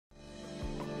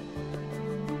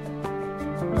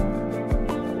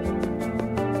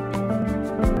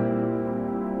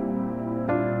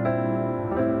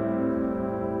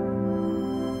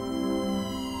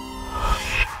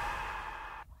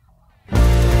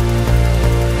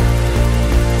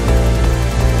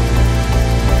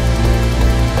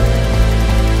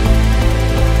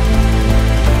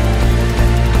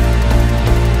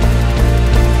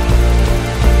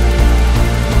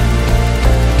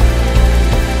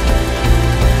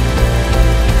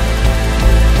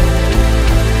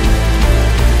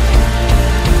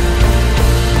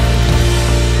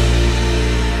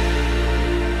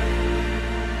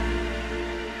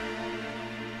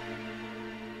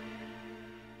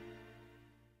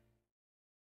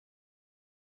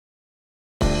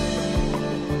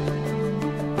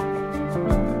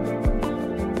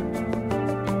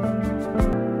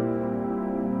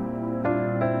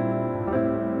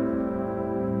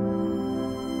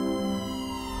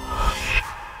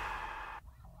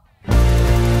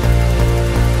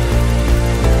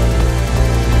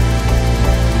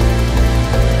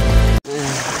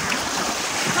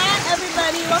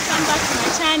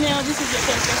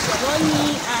join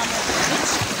me at the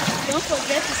beach. Don't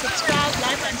forget to subscribe,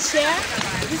 like and share.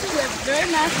 This is a very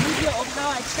nice video of how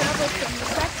I traveled from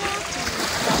Lusaka to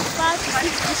about 5 to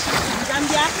 6 districts in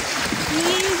Zambia.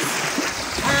 Please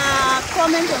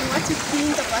comment on what you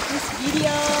think about this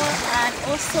video, and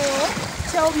also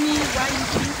tell me why you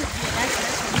think it would be a nice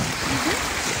lesson to visit.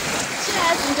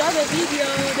 Cheers, enjoy the video,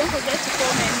 don't forget to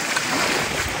comment.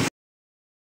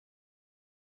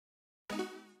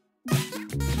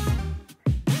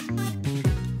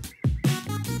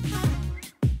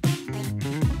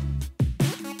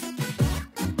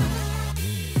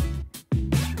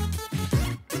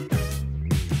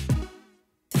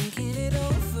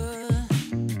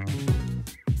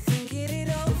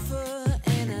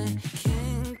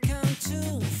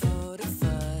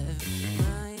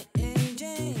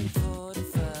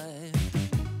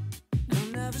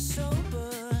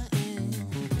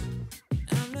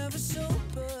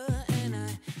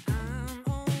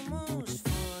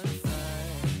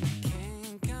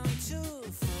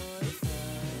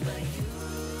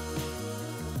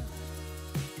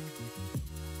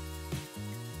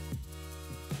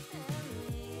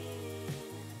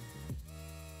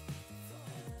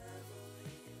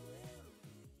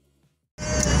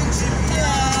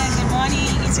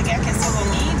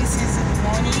 This is the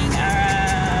morning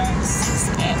around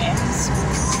 6 a.m. So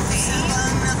today we're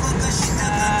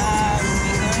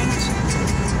going to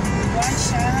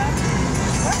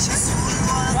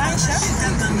Wansha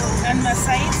and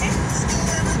Masaiti.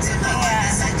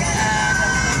 Yeah, and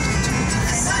I'm going to 2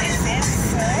 different places.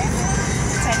 So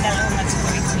tag along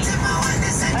with me.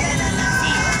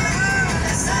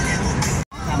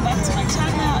 Come back to my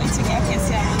channel. It's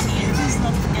please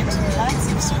don't forget to like,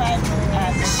 subscribe,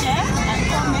 and share and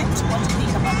comment what you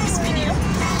think about this video.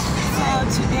 So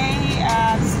today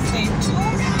this is day 2.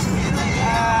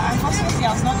 Unfortunately I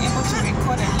was not able to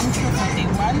record an intro for day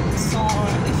 1, so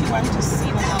if you want to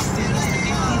see what I was doing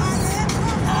yesterday,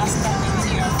 please start the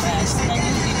video first, so then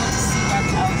you'll be able to see what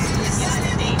I was doing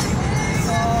yesterday.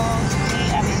 So today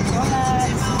I'm in Dola,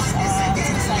 this is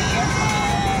Tanzania,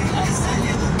 and I'm going to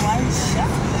Wansha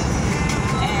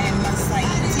and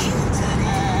Masaiti,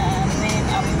 and then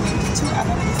I'll be going to 2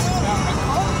 other places around the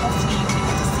coast. Hopefully you'll be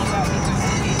able to see where we're going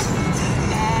today.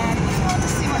 And if you want to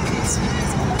see what this video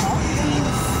is all about,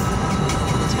 please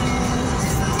do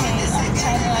stay on the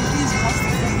channel and please watch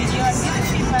the video and give a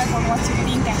feedback on what you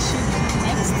think I should do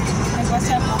next and what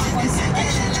type of content I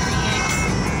should create.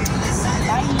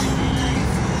 Bye!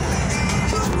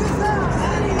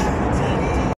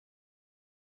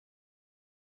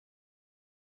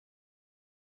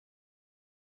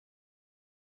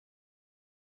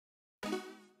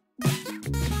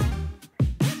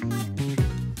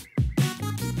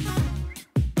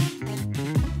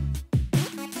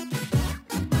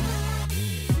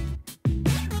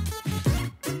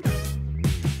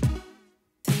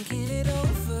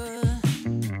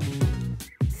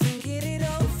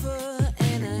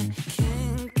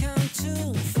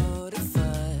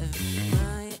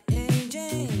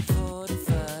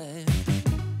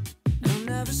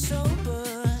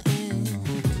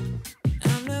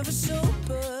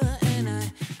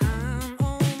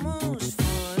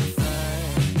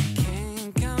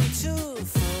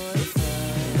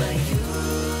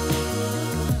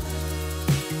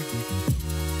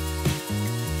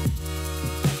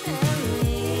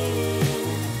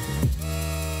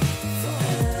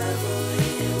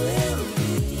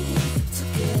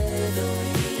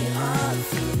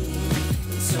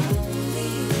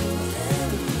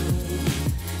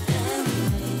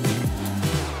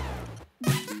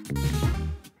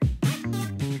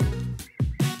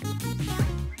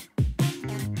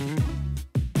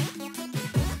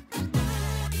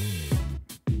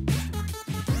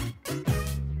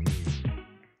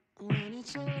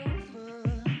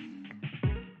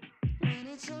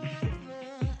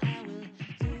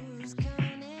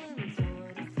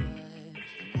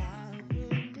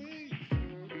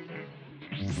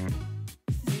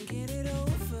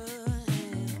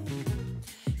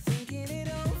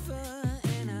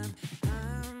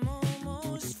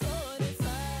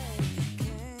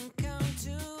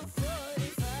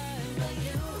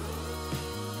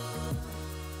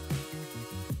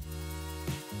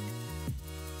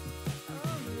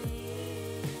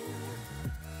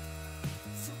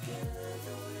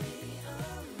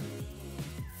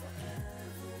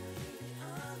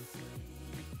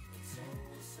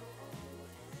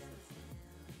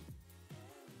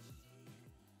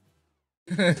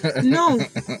 No.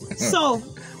 So,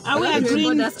 are we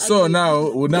agreeing? So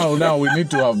now we need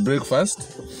to have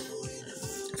breakfast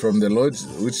from the lodge,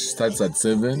 which starts at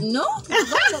 7? No. Today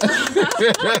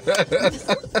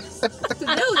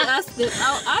we ask them.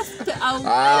 I'll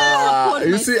ask.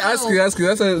 You see, asking.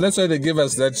 That's why they gave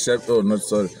us that shape. Oh, not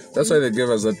sorry. That's why they gave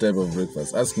us that type of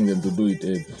breakfast. Asking them to do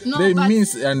it. No, they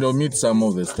miss and omit some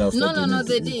of the stuff. No,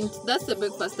 they didn't. That's the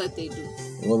breakfast that they do.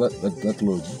 Well, that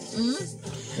lodge.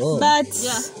 Oh. But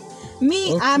yeah.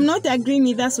 Me, okay. I'm not agreeing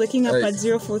with us waking up at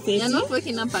 04:30. You're not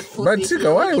waking up at 4:30. But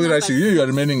Chika, why are we rushing? You are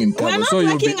remaining in Kano, so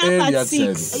you'll be early at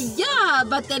 6. Yeah,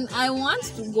 but then I want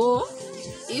to go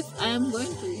if I am going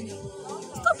to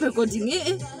stop recording.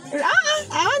 I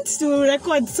want to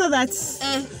record so that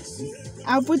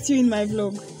I'll put you in my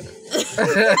vlog.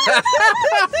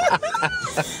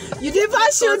 You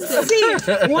never should see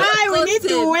why we need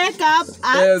to wake up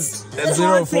at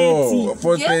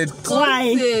 4:30.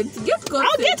 Why? Get consent.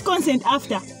 I'll get consent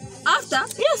after. After?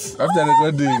 Yes. After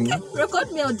recording. Okay.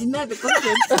 Record me or deny the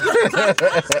consent.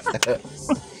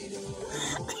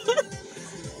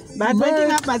 But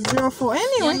waking up at 04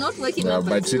 anyway. You're not waking up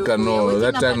but at 04. Chika, no,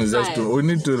 that time is just to. We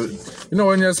need to. You know,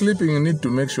 when you're sleeping, you need to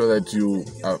make sure that you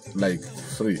are like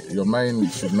free. Your mind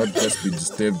should not just be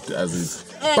disturbed as it's.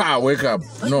 Wake up.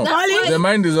 No, the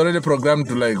mind is already programmed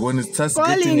to like when it starts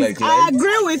getting like light. I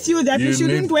agree with you that you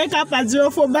shouldn't wake up at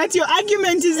 04, but your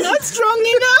argument is not strong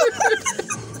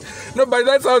enough. No, but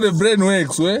that's how the brain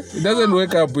works, it doesn't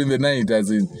wake up in the night,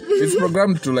 as in it's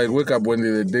programmed to like wake up when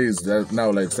the day is now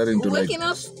like starting to like waking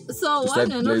up. So why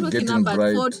you're not waking up at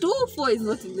 4? 4 is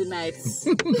not in the night. It's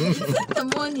in the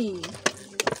morning.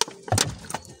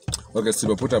 Okay,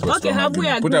 Siba, put up a strong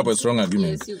argument. Put up a strong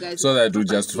argument, yes, so that we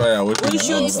justify our waking up. We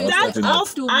should start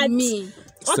off at me.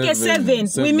 Okay, 7.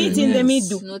 We meet in the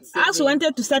middle. I also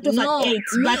wanted to start off at 8,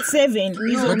 but 7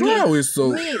 is okay. Why are we so?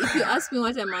 Me, if you ask me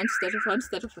what I want to start off, I want to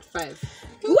start off at 5.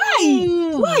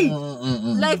 Why?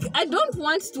 Like, I don't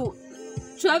want to.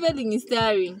 Traveling is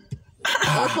tiring.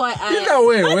 Either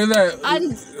way, whether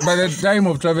by the time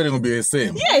of traveling will be the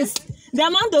same. Yes. The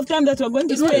amount of time that we're going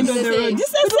to spend on the road. This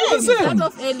is the same. Start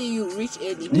off early, you reach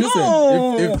early.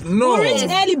 No. No. You reach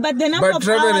early, but the number of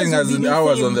traveling hours as in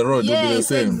hours on the road will be the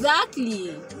same.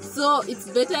 Exactly. So it's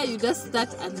better you just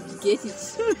start and get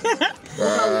it.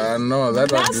 No,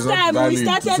 that was not valid. We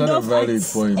started off at 8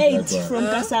 point, from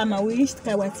Kasama. We reached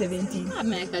Kawa at 17. I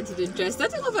mean, I can't even try.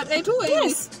 Starting off at 8, who were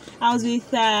Yes. I was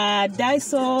with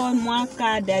Dyson,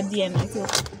 Mwaka, Daddy, and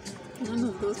myself. None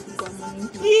of those people are money.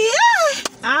 Yeah!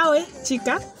 Awe,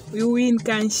 Chika, we win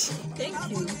cash. Thank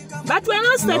you. But we're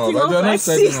not starting off at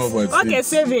 6. Okay,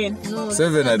 7. No,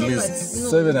 7 at least.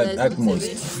 7 at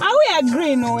most. Are we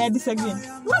agreeing or we are disagreeing?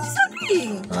 What's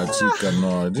disagreeing? Chika,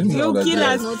 no. I didn't know that. You kill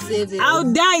us.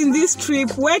 I'll die in this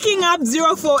trip. Waking up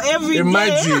 04 every day.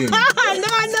 Imagine. No.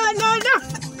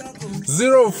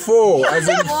 04 as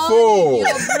in 4.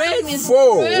 Your brain is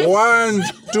 4. 1,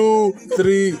 2,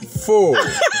 3, 4.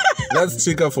 That's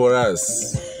Chika for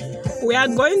us. We are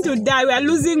going to die. We are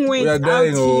losing weight. We are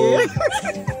dying.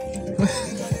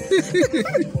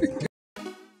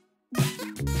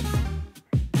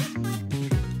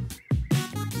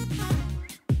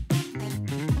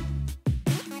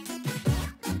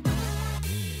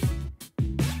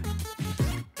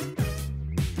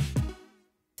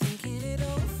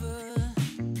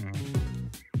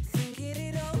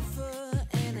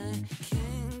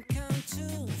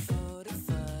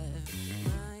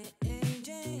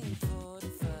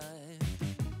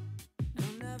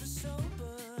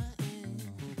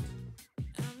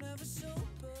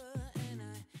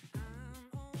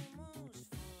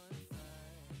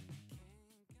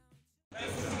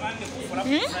 Out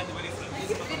here.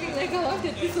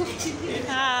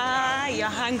 You're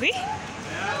hungry?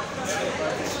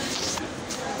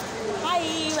 Hi,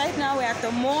 right now we're at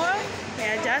the mall. We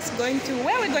are just going to,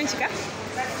 where are we going, Chika?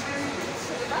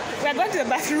 We are going to the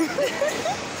bathroom.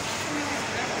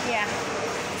 Yeah,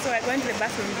 so we're going to the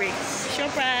bathroom break.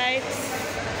 ShopRite,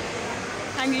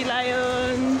 Hungry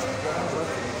Lion.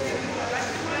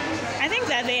 I think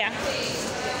they're there.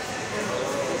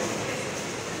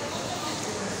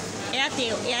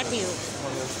 Airtail.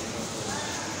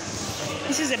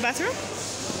 This is the bathroom?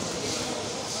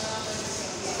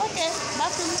 Okay,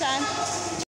 bathroom time.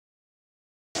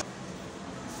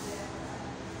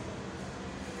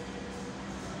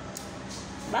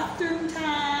 Bathroom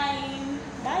time.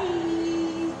 Bye.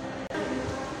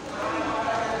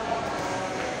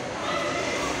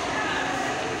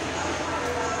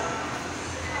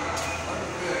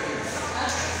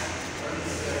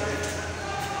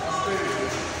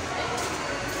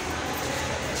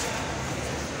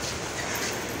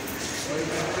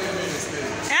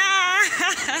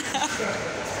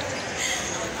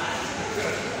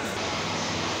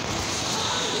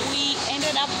 We ended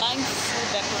ended up buying food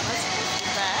that we're not supposed to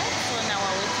buy, so now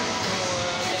we're waiting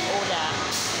for the order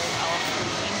of our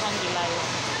food in Pangilayo.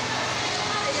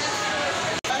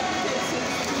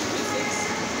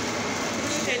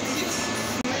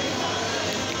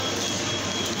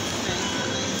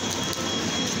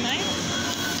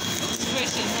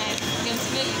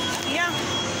 Yeah.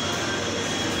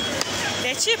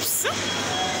 The chips.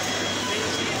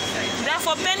 They're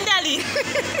for Pendali.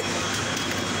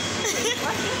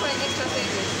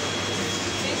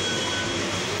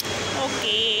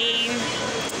 Okay.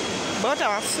 Bought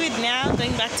our food now,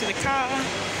 going back to the car.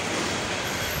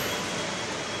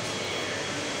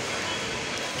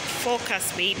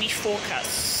 Focus, baby,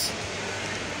 focus.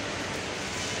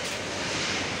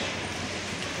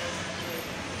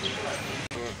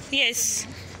 Yes.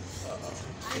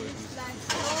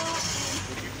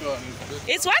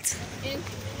 It's what?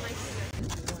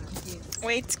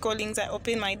 Wait, Collins, I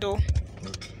open my door.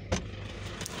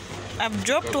 I've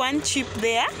dropped one chip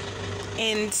there,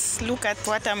 and look at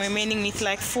what I'm remaining with,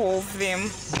 like 4 of them.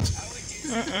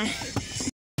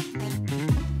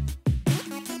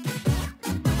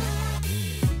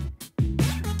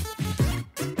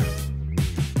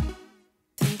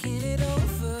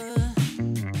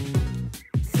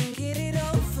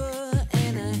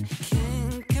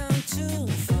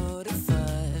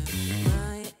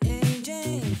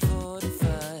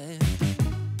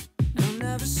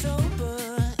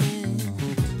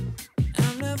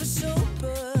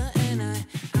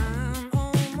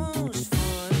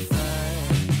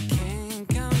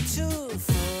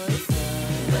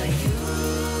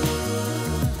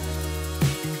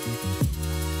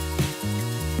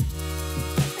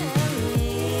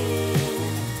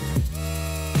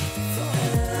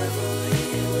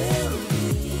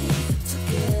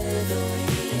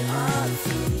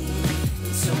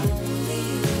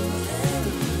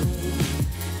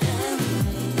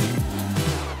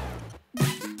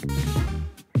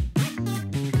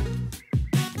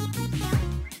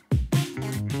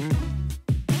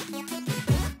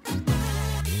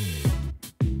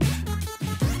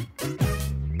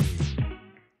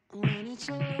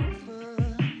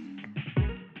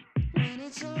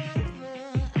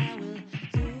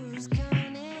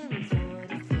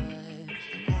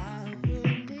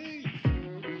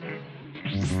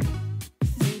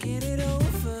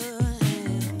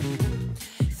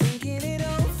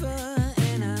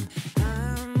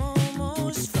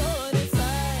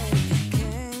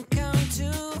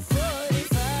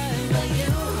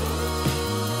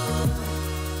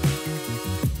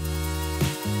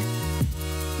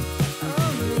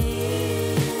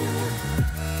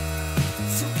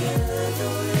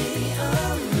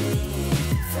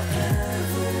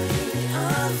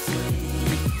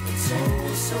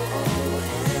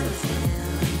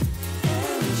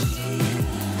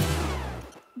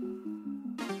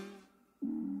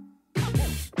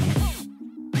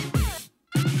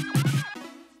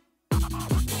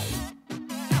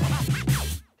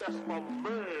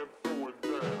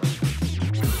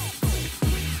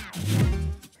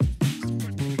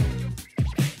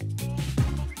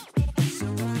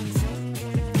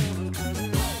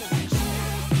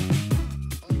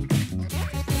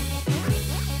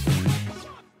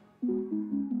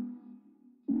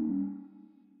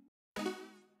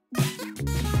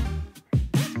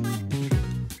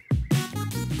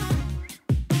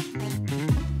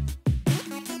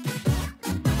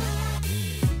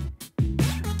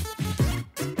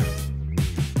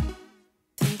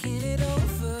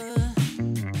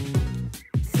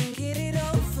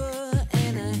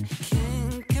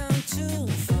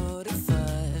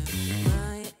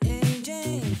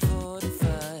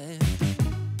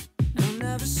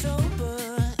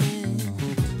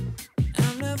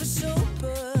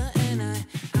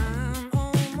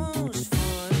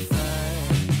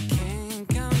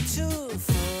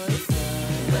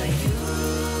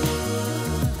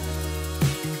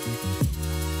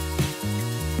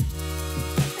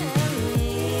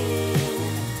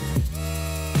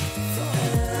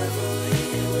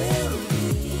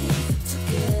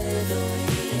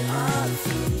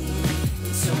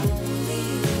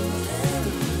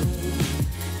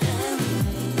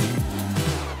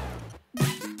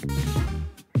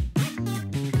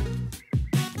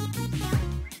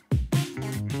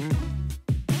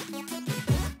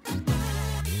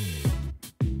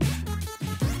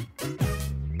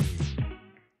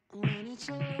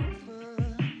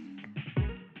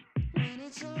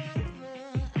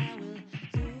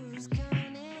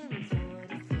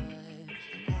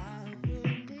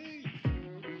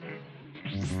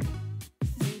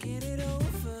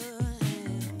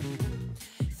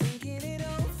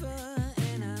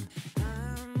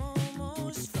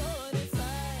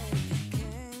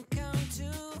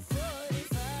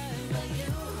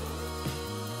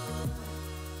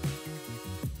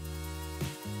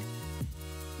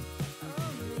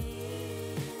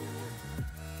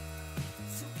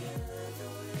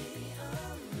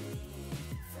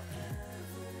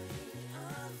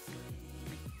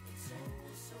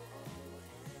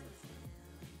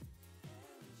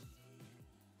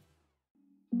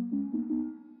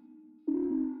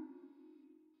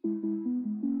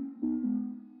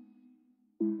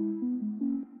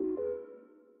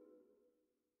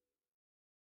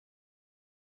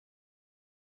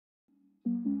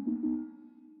 Good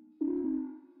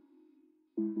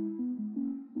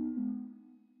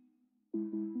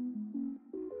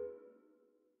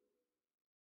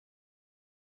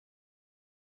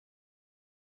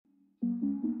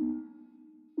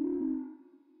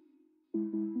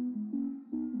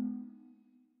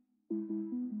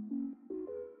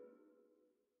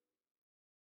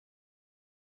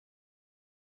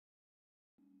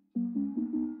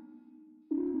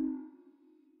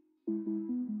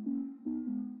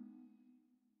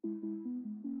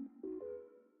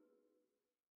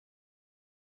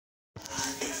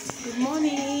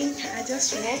morning. I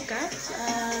just woke up.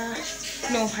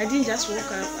 No, I didn't just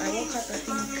woke up. I woke up, I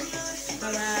think,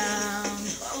 around.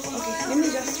 Okay, let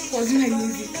me just pause my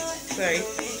music. Sorry.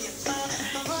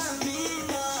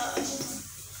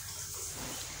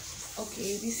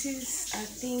 Okay, this is, I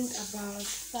think, about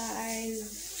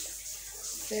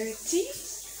 5:30.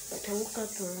 But I woke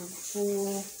up around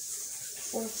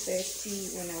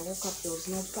 4:30. When I woke up, there was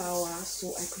no power,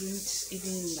 so I couldn't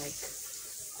even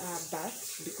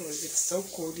bath because it's so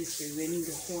cold. It's been raining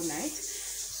the whole night,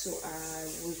 so I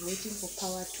was waiting for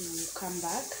power to come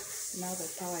back. Now that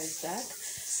power is back,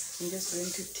 I'm just going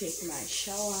to take my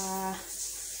shower,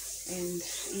 and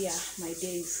yeah, my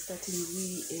day is starting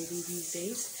really early these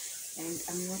days, and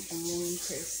I'm not a morning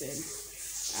person.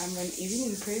 I'm an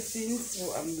evening person,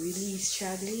 so I'm really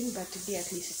struggling, but today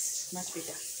at least it's much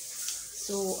better.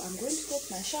 So I'm going to take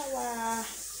my shower.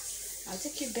 I'll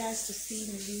take you guys to see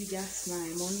maybe just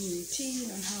my morning routine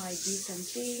on how I do some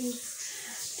things.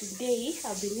 Today,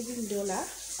 I'll be leaving Dola.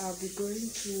 I'll be going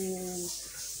to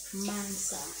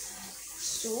Mansa.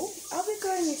 So, I'll be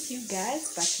going with you guys,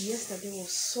 but yesterday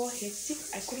was so hectic.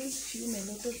 I couldn't film a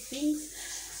lot of things.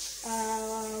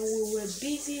 We were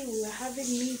busy, we were having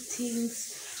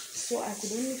meetings, so I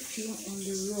could only film on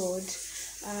the road.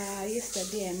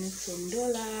 Yesterday, I moved from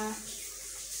Dola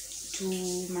to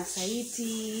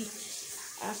Masaiti.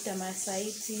 After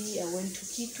Masaiti, I went to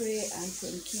Kitwe, and from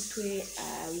Kitwe,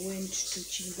 I went to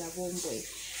Chiligabombwe.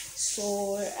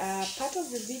 So part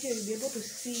of the video you'll be able to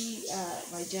see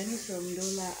my journey from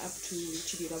Dola up to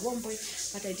Chiligabombwe,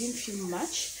 but I didn't film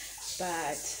much.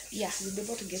 But yeah, you'll be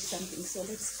able to get something. So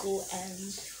let's go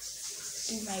and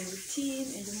do my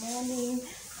routine in the morning,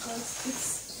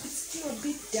 because it's still a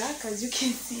bit dark as you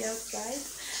can see outside.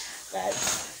 But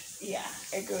yeah,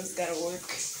 a girl's gotta work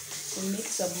to make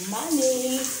some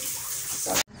money.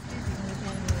 So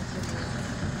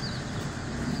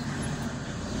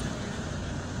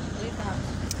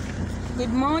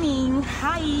good morning.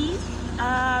 Hi.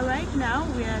 Right now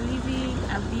we are leaving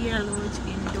Abia Lodge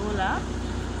in Dola,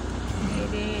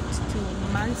 headed to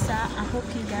Mansa. I hope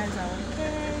you guys are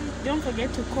okay. Don't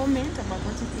forget to comment about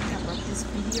what you think about this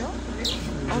video.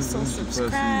 Also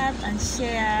subscribe and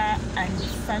share, and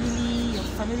your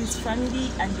family's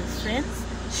family and your friends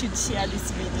should share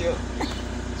this video.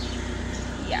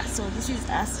 Yeah, so this is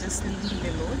us just leaving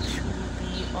the lodge. We will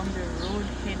be on the road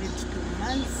headed to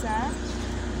Mansa.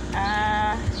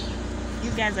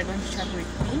 You guys are going to travel with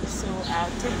me, so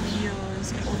I'll take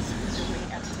videos all through the way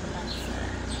up to Mansa.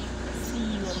 See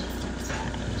you on the flip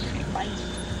side. Bye.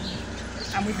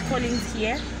 I'm with Collins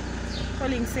here.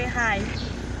 Collins, say hi.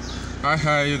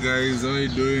 Hi you guys, how are you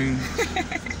doing?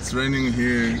 It's raining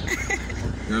here.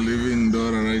 We're leaving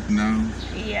Dora right now.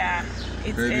 Yeah,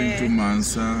 it's heading to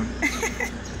Mansa.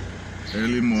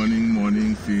 Early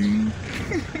morning thing.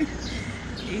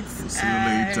 It's we'll see you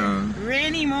later.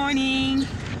 Rainy morning.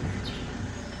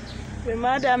 The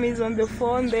madam is on the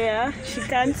phone there. She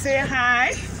can't say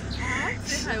hi.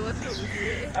 Say hi, what's up with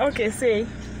you? Okay, say.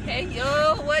 Hey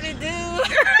yo, what it do?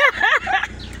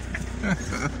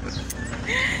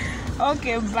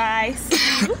 Okay, bye.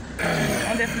 See you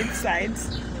on the flip side.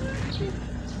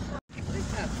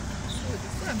 What's up?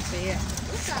 What's up, bear?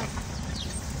 What's up?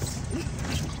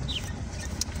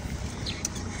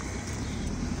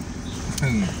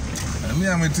 Me,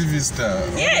 I'm a TV star.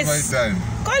 Yes. What have I done?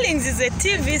 Collins is a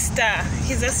TV star.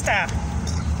 He's a star.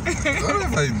 What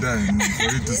have I done for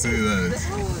you to say that?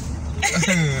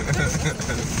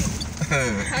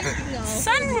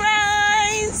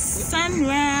 Sunrise,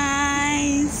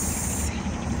 sunrise.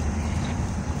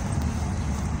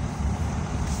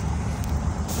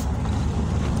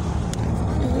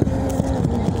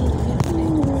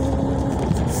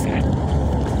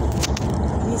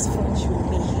 This phone should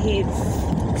behave.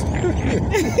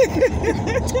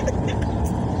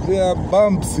 There are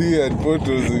bumps here at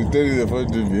photos and tell you the phone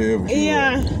to behave. Sure.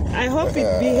 Yeah, I hope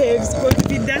it behaves, because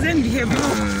if it doesn't behave,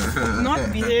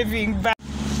 not behaving. But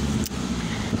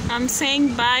I'm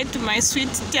saying bye to my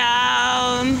sweet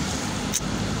town.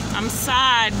 I'm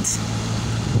sad.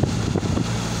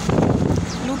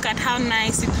 Look Look at how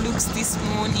nice it looks this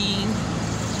morning.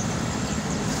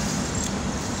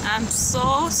 I'm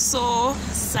so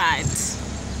sad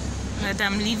that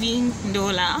I'm leaving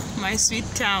Ndola, my sweet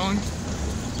town.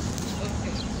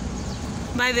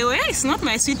 By the way, it's not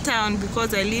my sweet town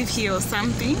because I live here or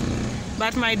something,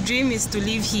 but my dream is to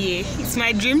live here. It's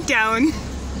my dream town.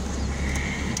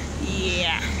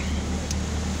 Yeah.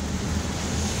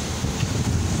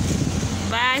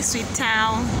 Bye, sweet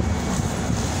town.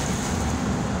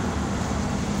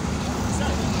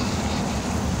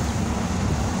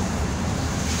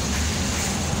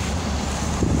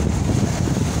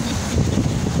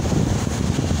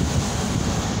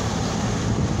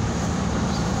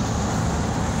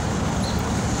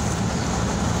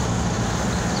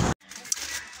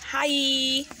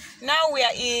 Hi. Now we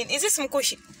are in. Is this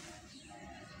Mukoshi?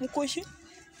 Mukoshi?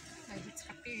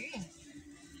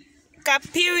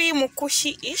 Kapiri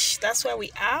Mukushi-ish. That's where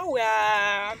we are. We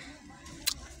are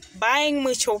buying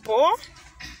muchopo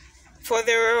for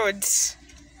the road.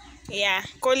 Yeah,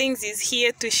 Collins is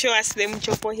here to show us the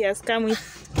muchopo he has come with.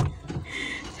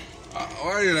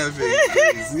 Why are you laughing?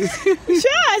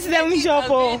 Show us the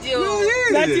muchopo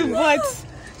that you bought.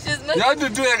 You have to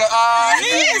do like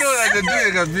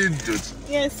a video.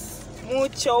 Yes,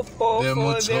 muchopo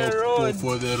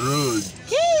for the road.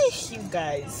 Hey, you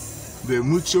guys. The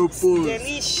muchopo.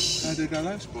 Delish. I take a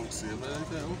lunchbox here, but I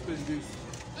can open this.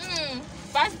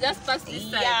 Just pass this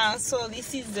side. Yeah, so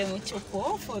this is the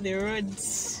muchopo for the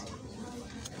roads.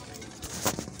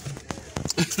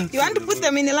 You want to put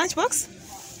them in the lunchbox?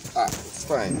 Ah, it's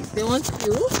fine. They won't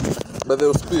spill? But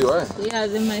they'll spill, right? Yeah,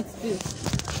 they might spill.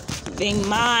 They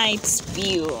might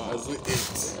spill. As we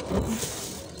eat.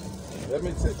 Let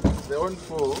me check. They won't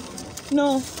fall.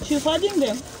 No, she's holding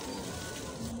them.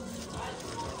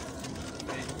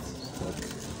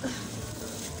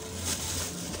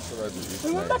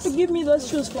 Remember to give me those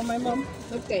shoes for my mom.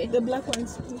 Okay. The black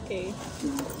ones. Okay.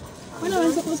 When am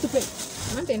I supposed to pay?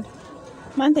 Month-end.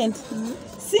 Month-end.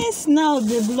 Since now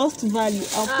they've lost value,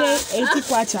 I'll pay 80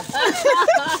 kwacha.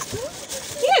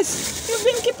 Yes, you've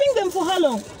been keeping them for how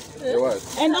long? What?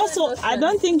 And also, I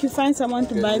don't think you find someone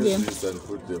to buy them. This and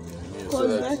put them in here so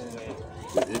that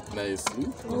you eat nicely.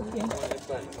 Okay.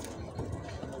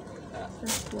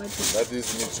 That is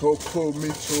michopo.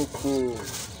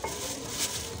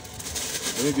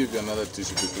 Let me give you another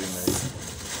tissue to clean nice.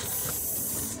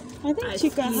 I think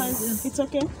Chica has. It's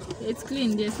okay. It's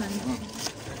clean, yes, and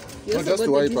No, just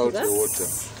to wipe out the water.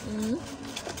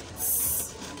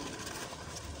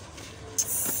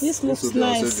 This looks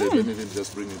nice. Let me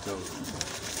just bring it out.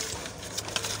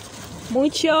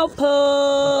 Muchopo.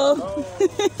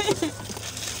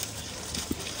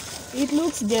 It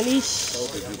looks delish. How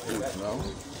did you put now?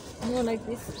 more like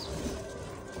this.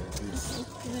 This.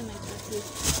 Even like this.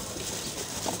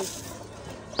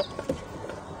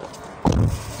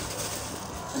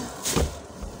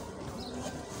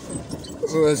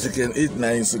 So as you can eat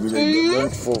nice, don't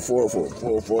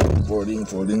folding.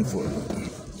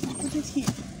 Put it here,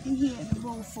 in here, the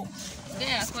bowl for.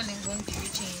 They are calling going to be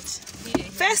changed.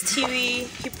 First, he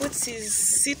puts his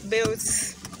seat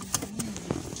belts.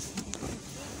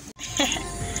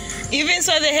 Even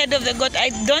saw the head of the goat. I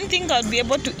don't think I'll be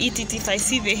able to eat it if I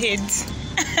see the head.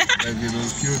 Like it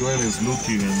was killed while it's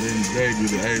looking, and then he died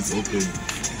with the eyes open.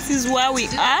 This is where we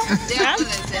are.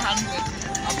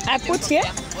 I put here.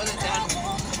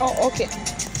 Oh, okay.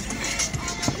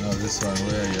 Now this one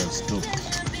where you have stopped.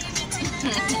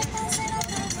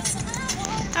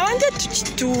 I wanted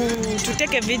to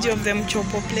take a video of them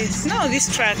chopo place. No,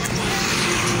 this track.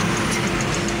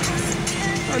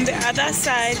 On the other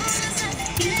side.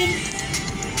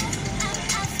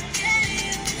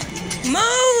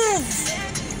 Move!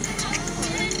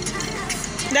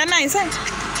 That nice, huh?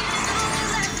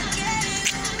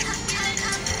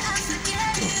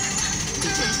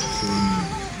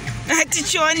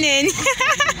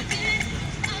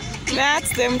 That's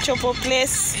them chopo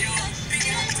place.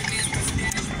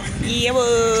 Yeah.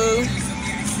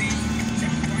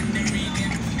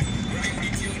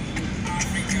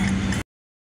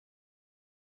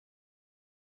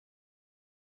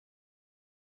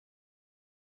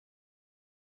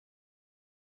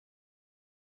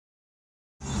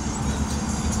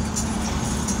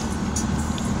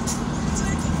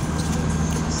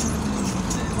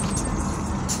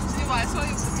 I saw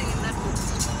you putting in that book.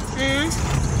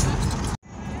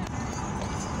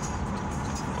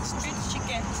 Street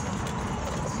chicken.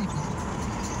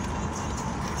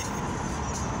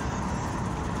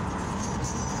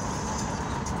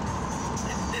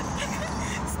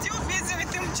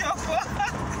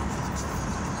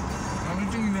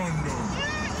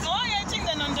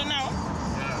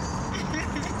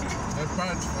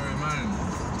 part for a man.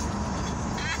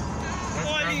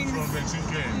 That comes from the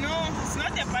chicken. No, it's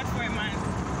not a part for a man.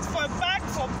 It's for part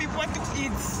for people to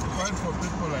eat. Part for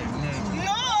people like men.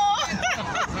 No!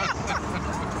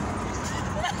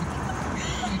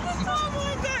 Oh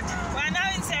my God. We're now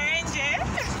in Serenge.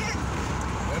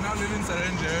 We're now leaving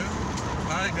Serenge.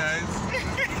 Hi guys.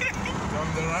 From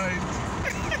the right.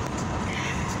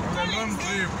 On a long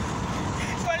trip.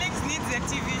 Colleagues needs a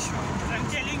TV show. I'm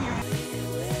telling you.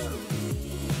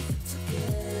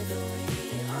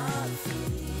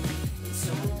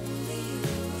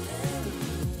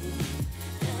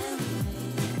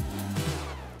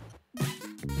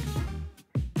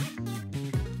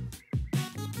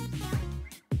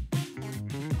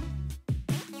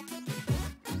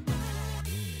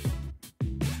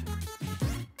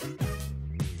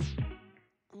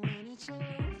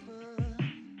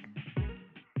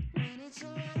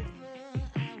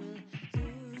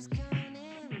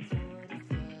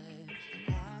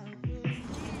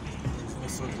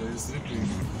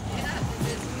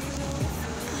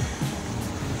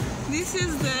 This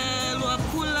is the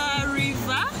Luapula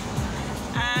River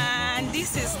and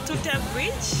this is Tuta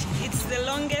Bridge. It's the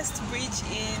longest bridge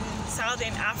in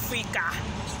Southern Africa.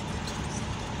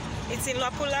 It's in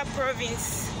Luapula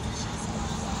province.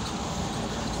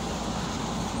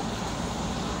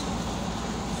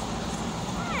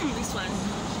 This one.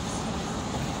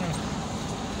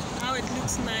 How it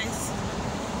looks nice.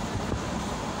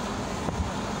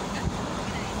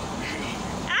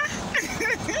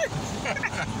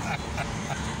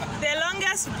 The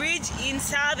longest bridge in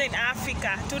Southern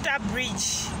Africa, Tuta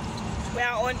Bridge. We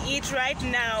are on it right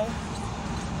now.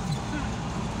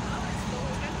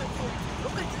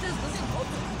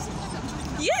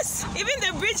 Yes, even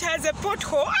the bridge has a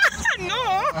pothole.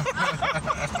 No.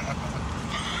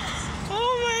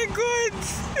 Oh my God.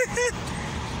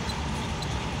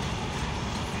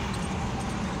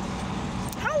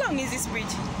 How long is this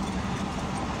bridge?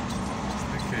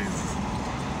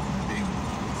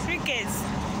 3 Ks.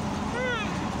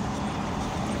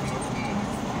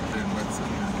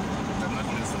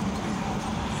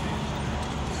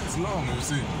 It's long, you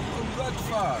see. Not that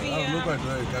far. Yeah. Look at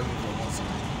where it's coming from also.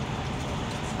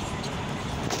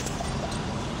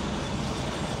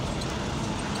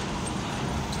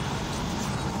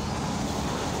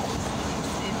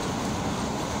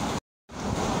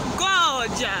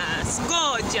 Gorgeous,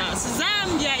 gorgeous.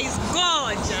 Zambia is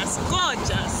gorgeous,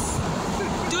 gorgeous.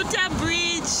 Tuta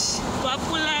Bridge,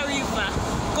 Luapula River,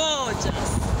 gorgeous.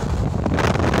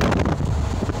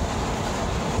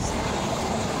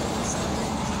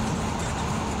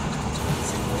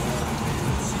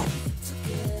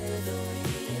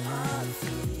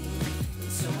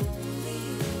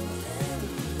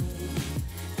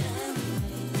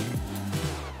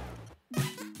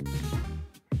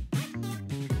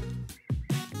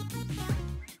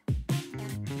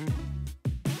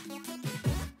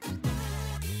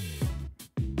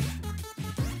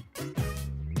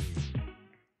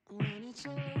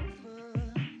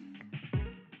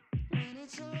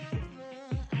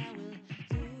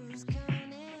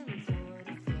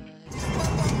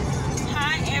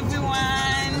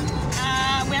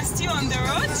 Still on the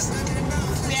road.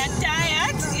 We are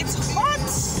tired. It's hot.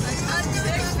 I can't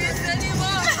take this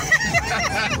anymore.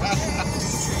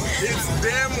 It's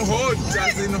damn hot,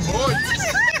 as in hot.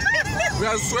 We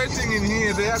are sweating in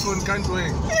here. The aircon can't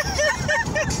wait.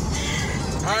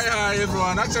 Hi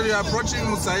everyone. Actually, we are approaching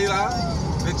Musaila,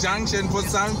 the junction for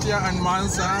Zambia and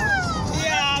Mansa.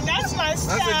 Yeah, that's my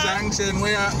star. That's the junction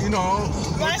where, you know,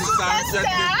 go to Zambia to the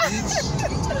beach.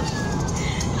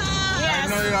 I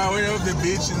know you are aware of the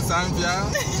beach in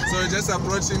Zambia, so we're just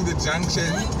approaching the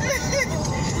junction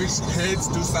which heads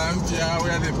to Zambia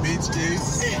where the beach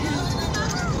is.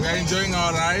 We are enjoying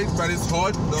our ride, but it's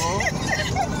hot though.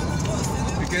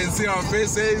 You can see our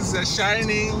faces are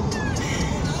shining.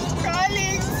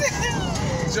 Colleagues.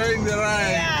 Enjoying the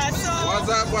ride. Yeah, so what's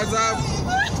up, what's up?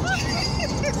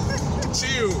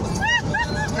 Chill.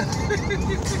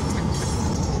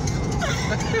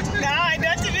 Now I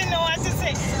don't even know what to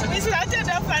say. We started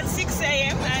off at 6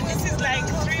 a.m. and this is like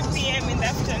 3 p.m. in the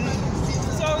afternoon.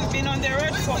 So we've been on the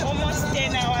road for almost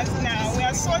 10 hours now. We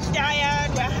are so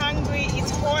tired, we're hungry,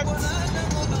 it's hot.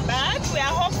 But we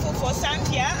are hopeful for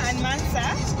Zambia and Mansa.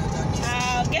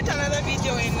 I'll get another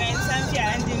video in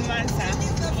Zambia and in Mansa.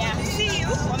 Yeah, see you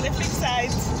on the flip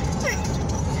side.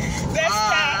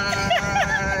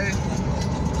 Bye.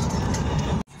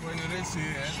 When you reach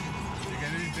here, you can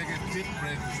really take a deep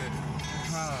breath and say,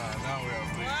 now we are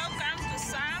free. Welcome to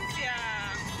Zambia.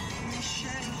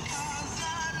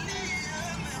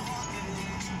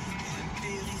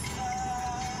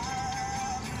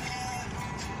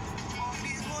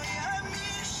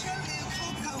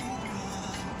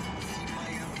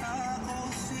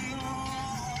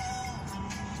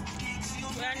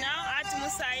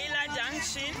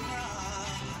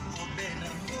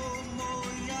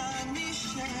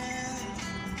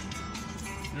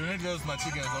 need those my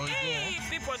chickens.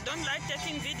 People don't like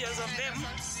taking videos of them.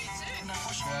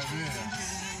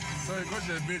 So you go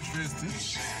to the beach first.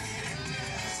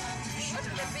 Go to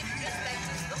the beach just like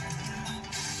this, though?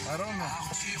 I don't know.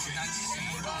 After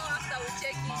we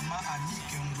check in.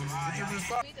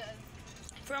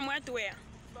 From where to where?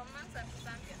 From Mansa to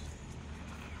Zambia.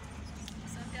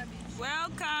 Zambia beach.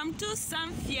 Welcome to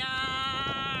Zambia.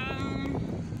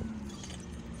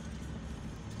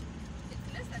 It's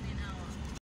less than an hour.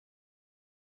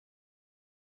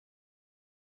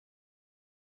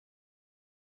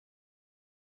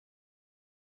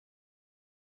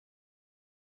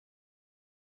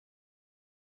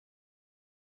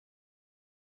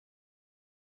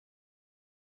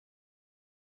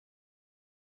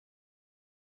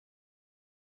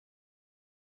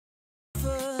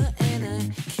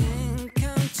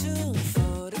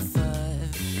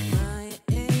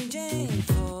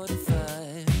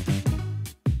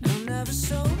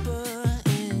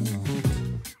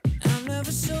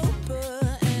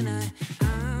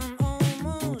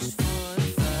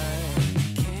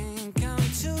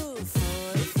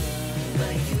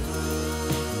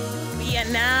 We are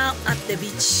now at the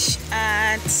beach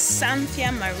at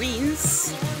Zambia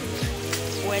Marines.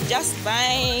 We're just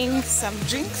buying some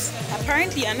drinks.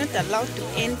 Apparently you're not allowed to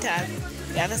enter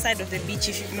the other side of the beach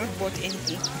if you've not bought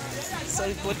anything. So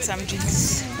we bought some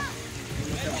drinks.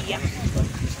 Yeah.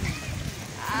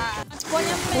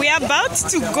 We are about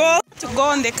to go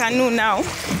on the canoe now.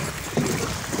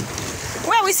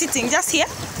 Where are we sitting? Just here?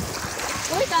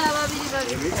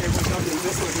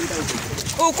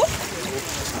 Uku?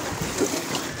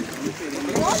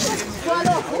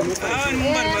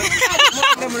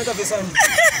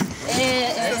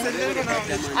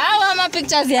 Ama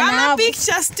pictures ya Ama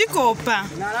pictures tikopa.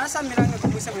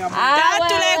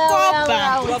 Tatule kopa.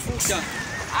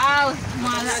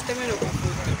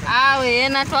 Awe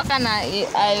natwaka na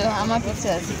ayo ama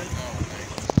pictures.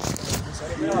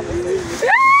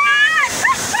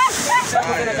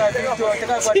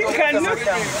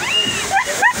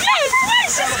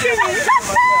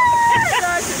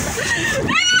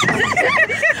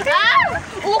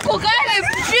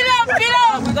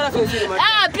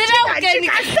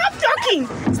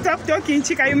 Stop talking,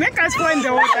 Chica. You make us go in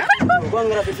the water.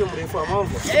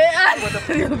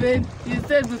 You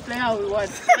said we play how we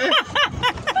want.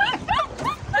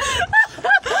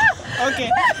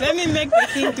 Okay, let me make the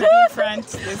thing to be in front.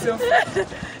 The sofa.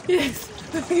 Yes.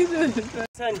 We're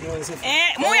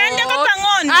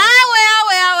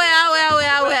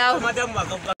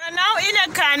now in a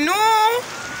canoe,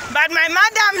 but my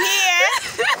madam here,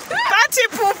 party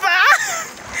pooper.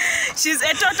 She's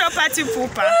a total party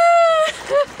pooper.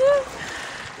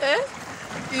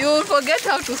 You will forget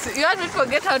how to swim. You will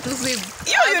forget how to swim.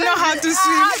 You know how to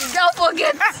swim. Don't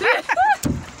forget. How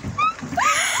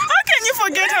can you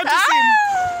forget how to swim?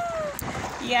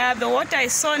 Yeah, the water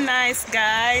is so nice,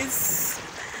 guys.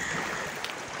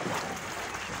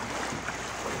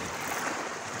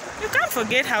 You can't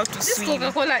forget how to swim.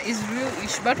 This Coca-Cola is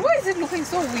real-ish, but why is it looking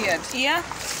so weird? Yeah.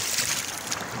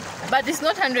 But it's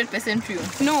not 100% real.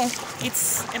 No,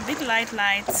 it's a bit light.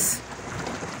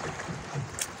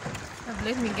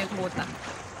 Let me get water.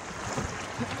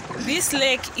 This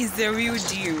lake is the real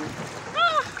deal.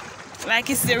 Like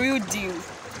it's the real deal.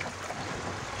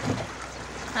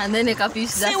 And then a fish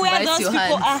just see where bites those your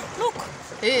people hand. are. Look.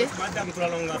 Eh?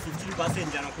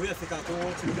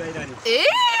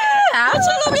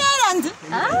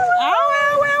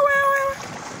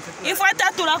 If I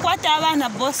tatula kwata na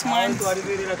boss man.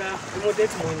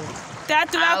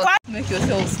 Tatula kwata. Make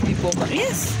yourself sleep over.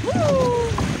 Yes.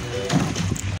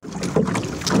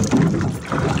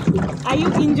 Are you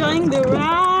enjoying the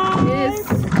ride? Yes.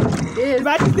 Yes.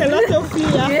 But it's a lot of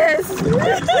fear. Yes.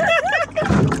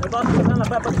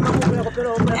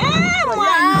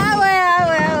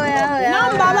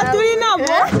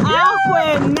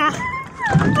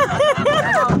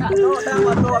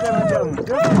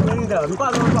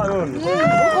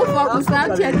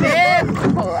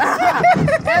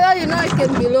 You know it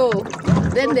can be low.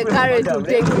 Then the carrot will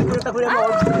take you.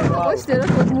 Watch a lot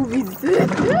of movies.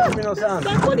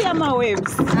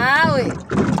 Waves.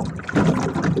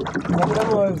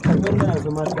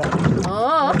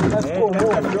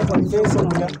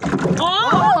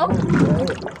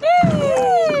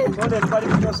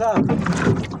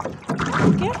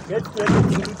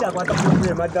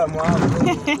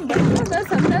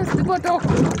 Sometimes people talk.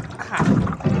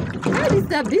 That is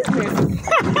the business.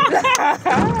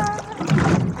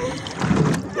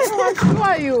 Who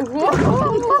are you?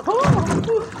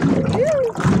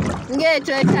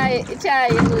 Ngecho chai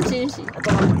no chinshi.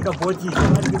 Ataka boti,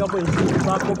 ataka boti.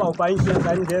 Bako pa upaisha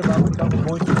ndani ndio bako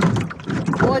boti.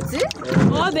 Boti?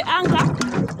 Oh, the anchor.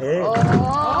 Oh.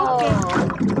 Okay.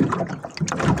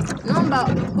 Number,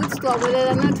 which to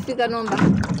avoid not figure number.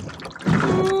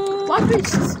 What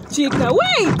reached? Chica,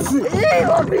 wait! Hey,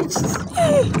 what reached?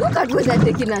 Look at where they're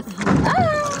taking us.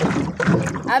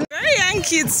 I'm very young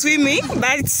kids swimming,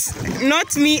 but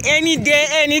not me any day,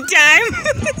 anytime.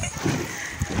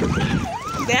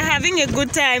 They're having a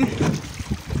good time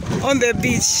on the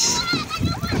beach.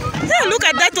 Yeah, look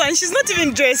at that one. She's not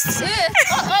even dressed. yes.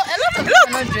 A lot of people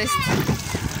are not dressed.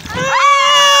 Ah!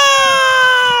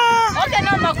 Okay,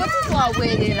 no, go to our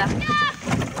way there.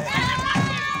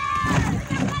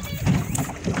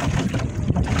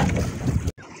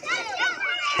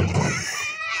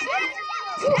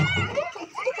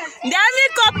 Dami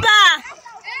Kopa!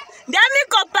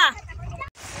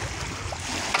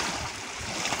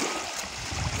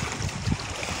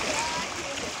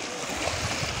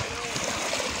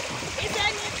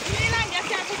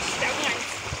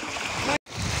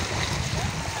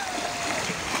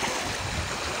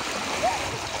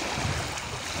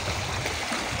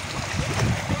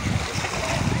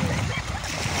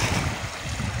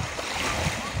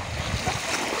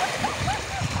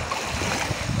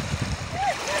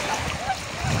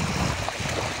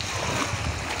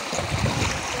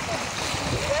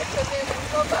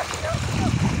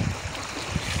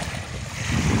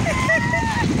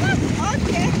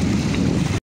 Okay.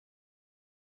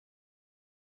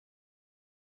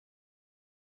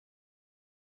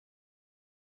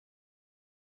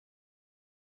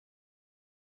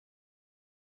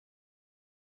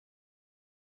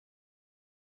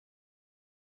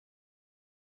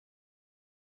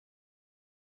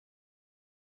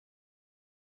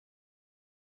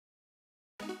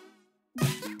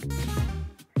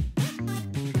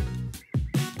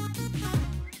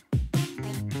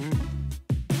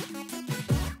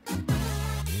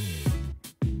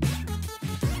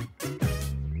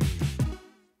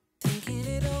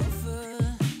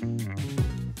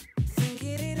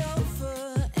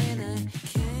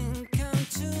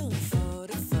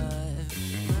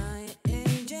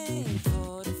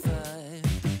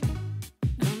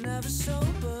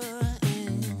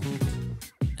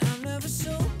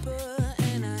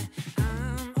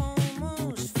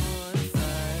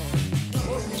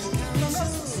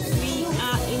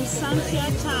 Zambia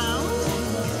town.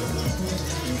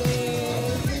 I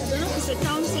don't know if it's a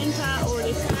town center or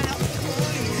the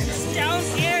town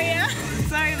area.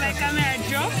 Sorry, my camera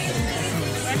dropped.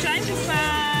 We're trying to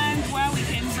find where we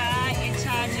can buy a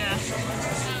charger.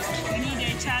 We need a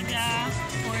charger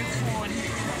for a phone.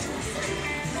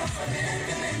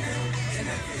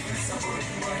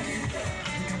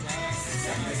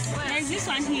 There's this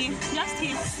one here, just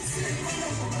here.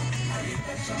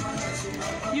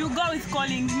 You go with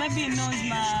Collins, maybe he knows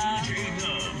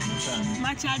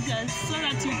my chargers so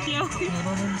that you care. It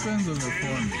depends on the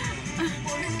phone.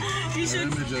 You should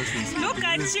look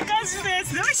at Chica's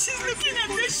face. Now she's looking at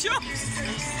the shop.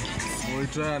 We'll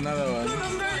try another one.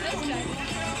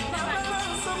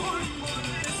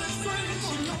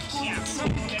 Yeah, so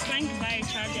we're trying to buy a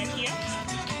charger here.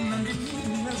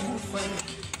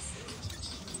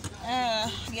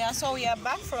 Yeah, so we are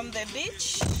back from the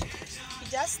beach. We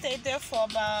just stayed there for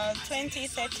about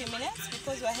 20-30 minutes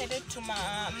because we're headed to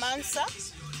Mansa.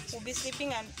 We'll be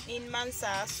sleeping in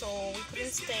Mansa, so we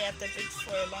couldn't stay at the beach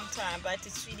for a long time, but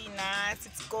it's really nice,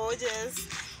 it's gorgeous.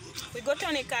 We got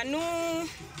on a canoe,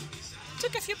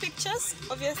 took a few pictures.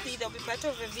 Obviously they'll be part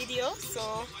of a video,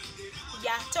 so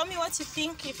yeah, tell me what you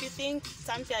think, if you think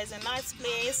Zambia is a nice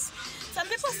place. Some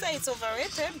people say it's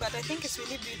overrated, but I think it's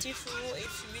really beautiful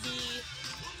if you really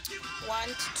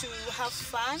want to have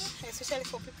fun, especially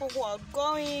for people who are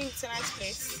going. It's a nice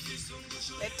place.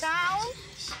 The town,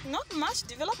 not much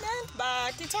development,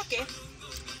 but it's okay.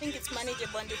 I think it's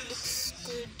manageable and it looks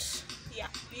good. Yeah,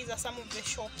 these are some of the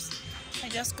shops.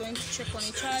 I'm just going to check on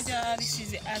a charger. This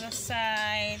is the other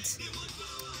side,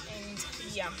 and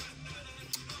yeah,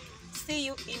 see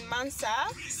you in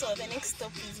Mansa. So the next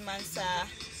stop is Mansa.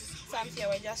 Zambia,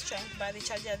 we're just trying to buy the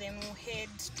charger, then we'll head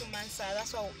to Mansa.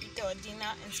 That's why we'll eat our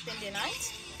dinner and spend the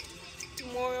night.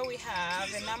 Tomorrow we have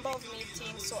a number of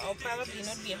meetings, so I'll probably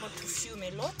not be able to film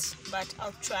a lot, but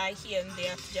I'll try here and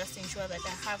there to just ensure that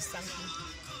I have something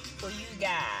for you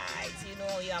guys. You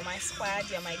know, you are my squad,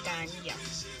 you're my gang. Yeah.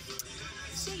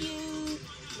 See you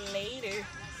later.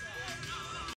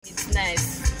 It's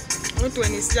nice. Not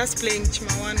when it's just playing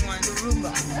Chima 1-1.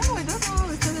 Rumba. Oh, I don't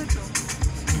know. It's a little.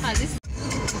 Ah, this.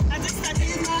 I just started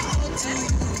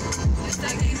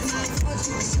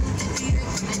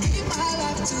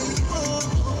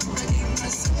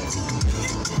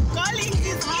Calling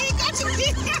is eager to be.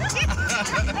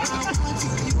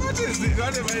 What is it?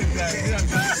 What am I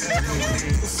doing?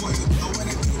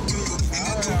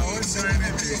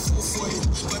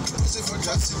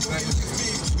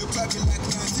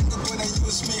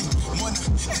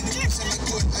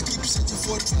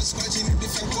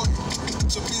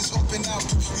 So please open up,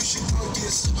 you should know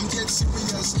this. I'm dead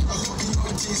serious, I hope you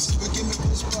know this. You give me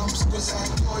goosebumps because I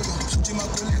adore you. To my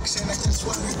collection, I just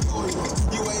want to know you.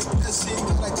 You are a blessing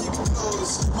that I keep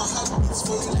close. My heart beats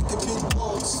for you like a big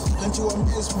pulse. And you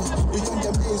amaze me, beyond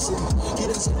amazing.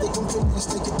 Heroes of the compliments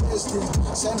like a best thing.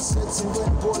 Sunsets and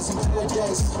rainbows and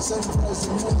paradise. Sunrise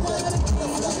and moonlight and the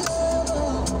flight.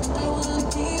 I want to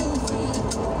be with you.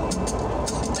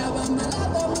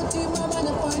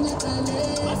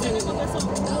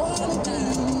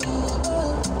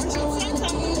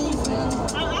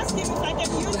 I'll ask him if I can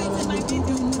use it in my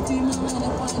video.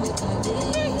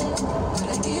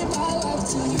 I give my life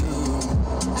to you.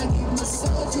 I give my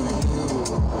soul to you.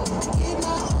 I give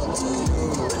my all to you.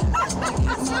 I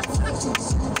give my heart to you.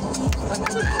 I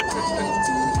give my life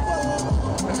to you. I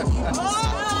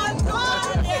give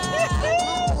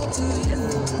my soul to you.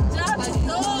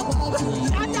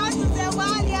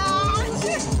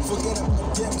 Forget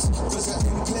about games, cause I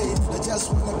ain't playing. I just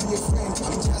wanna be a friend.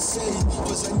 I'm just saying,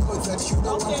 cause I know that you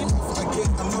don't want to laugh again.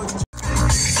 I'm not.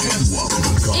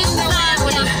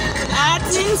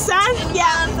 In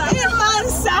Zambia, in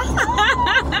Mansa.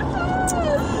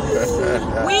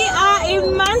 We are in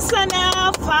Mansa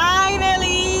now.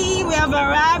 Finally, we have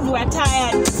arrived. We're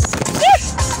tired.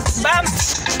 Bam.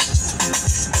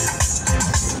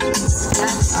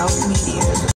 That's our media.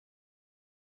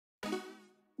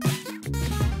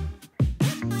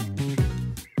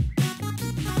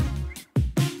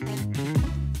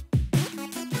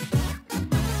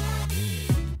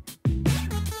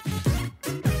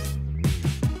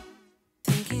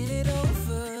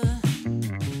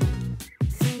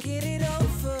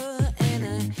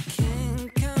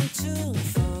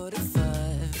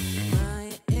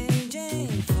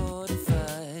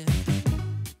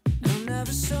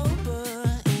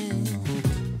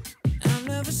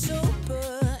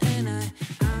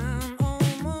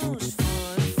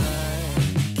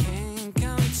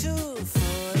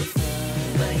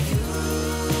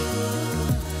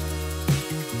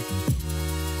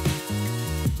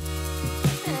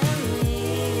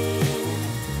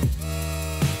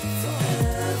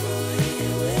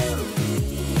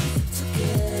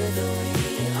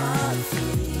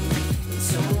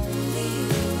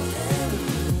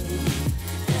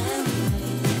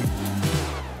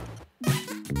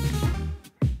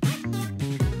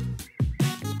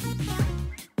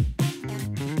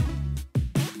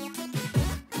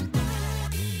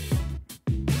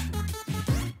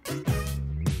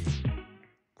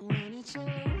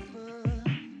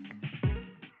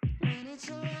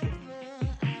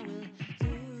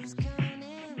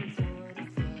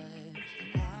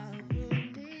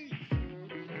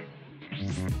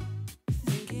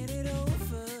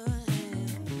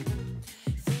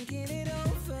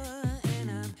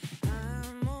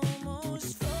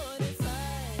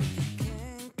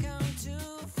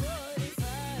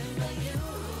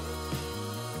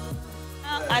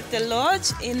 At the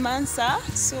lodge in Mansa,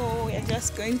 so we're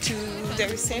just going to the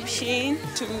reception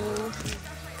to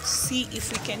see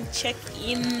if we can check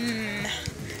in.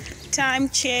 Time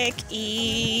check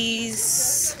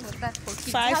is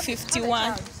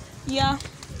 5:51. Yeah,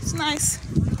 it's nice.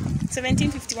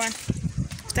 17:51.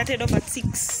 Started off at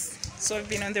 6, so we've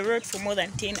been on the road for more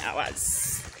than 10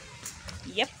 hours.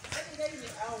 Yep.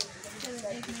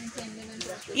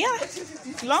 Yeah,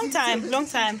 long time, long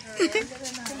time.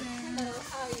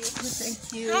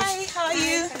 Thank you. Hi, how are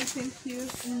you? Thank you.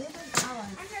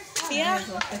 Yeah.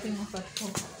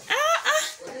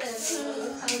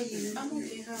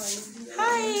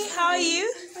 Hi, how are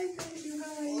you?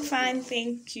 Fine,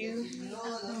 thank you.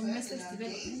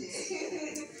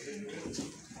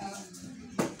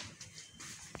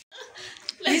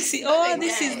 This is, oh,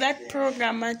 this is that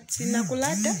program at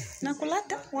Nakulata,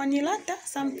 Wanilata,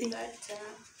 something. I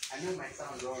know my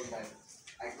sound wrong, but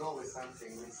I go with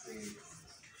something which says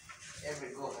every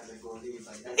goal has a goalie,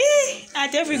 but that's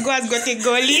At every goal has got a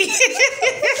goalie.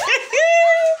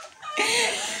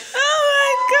 Oh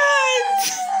my god.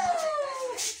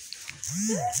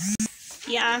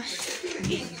 Yeah.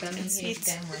 It's sweet.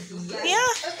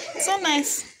 Yeah, so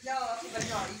nice.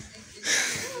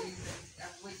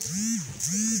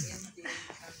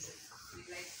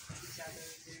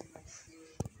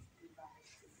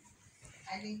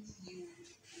 I think you would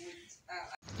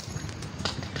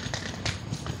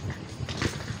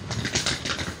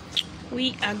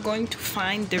we are going to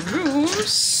find the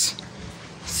rooms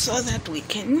so that we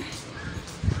can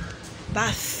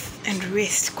bath and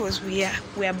rest, because we are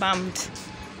bummed,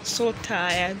 so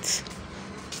tired.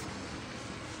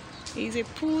 There's a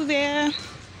pool there.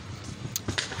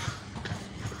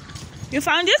 You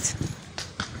found it?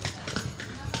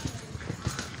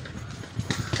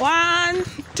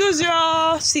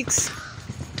 1206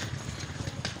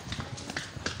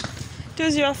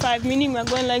 205, meaning we're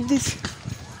going like this.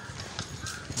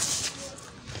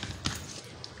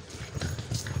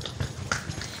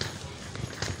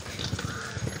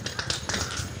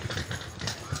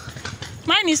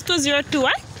 Mine is 202,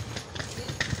 right?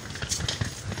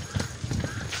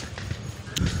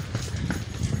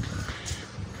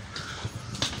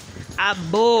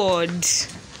 Aboard.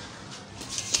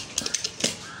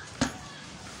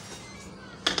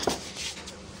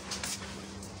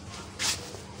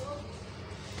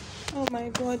 Oh my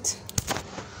god.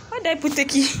 Why did I put the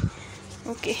key?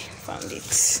 Okay, found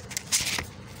it.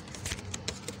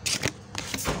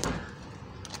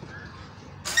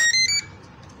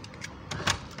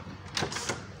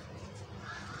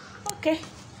 Okay,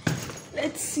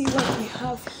 let's see what we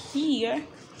have here.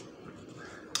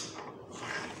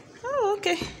 Oh,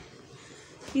 okay.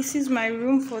 This is my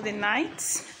room for the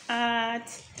night at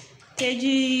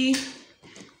KG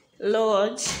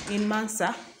Lodge in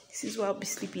Mansa. This is where I'll be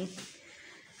sleeping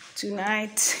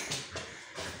tonight.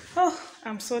 Oh,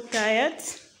 I'm so tired.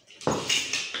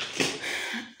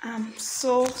 I'm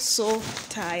so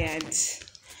tired.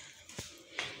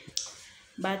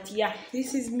 But yeah,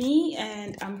 this is me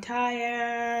and I'm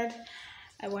tired.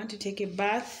 I want to take a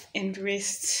bath and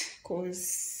rest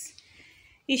because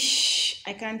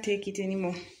I can't take it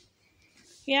anymore.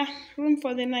 Yeah, room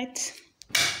for the night.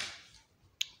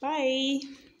 Bye.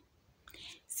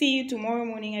 See you tomorrow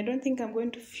morning. I don't think I'm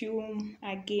going to film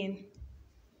again.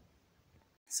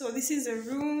 So this is a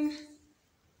room.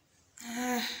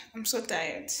 I'm so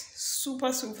tired.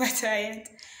 Super tired.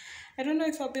 I don't know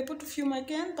if I'll be able to film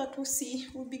again, but we'll see.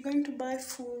 We'll be going to buy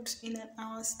food in an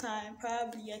hour's time.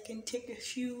 Probably I can take a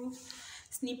few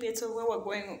snippets of where we're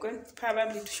going. We're going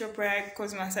probably to ShopRite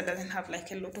because Mansa doesn't have like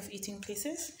a lot of eating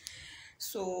places.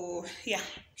 So yeah,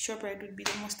 ShopRite would be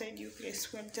the most ideal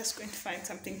place. We're just going to find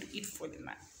something to eat for the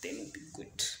night. Then we'll be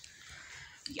good.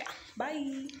 Yeah,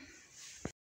 bye.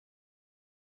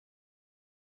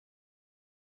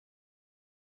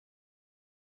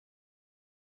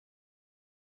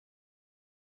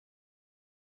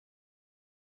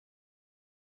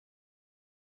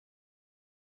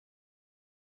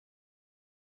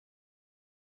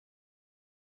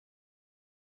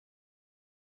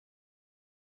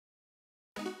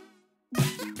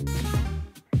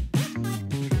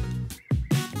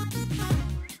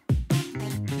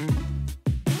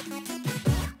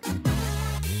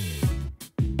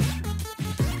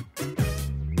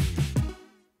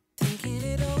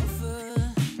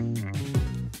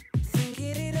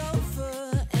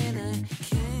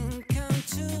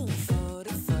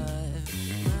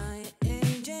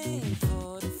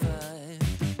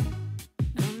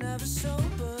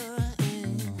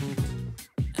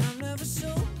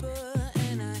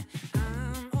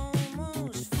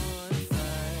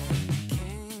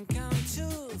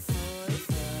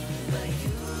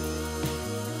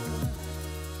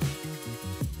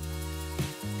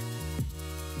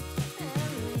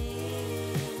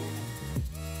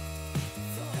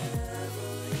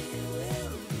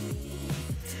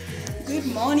 Good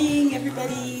morning,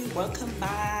 everybody. Welcome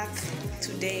back.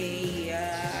 Today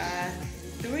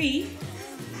 3.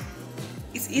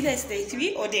 It's either day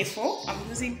 3 or day 4. I'm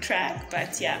losing track,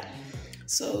 but yeah.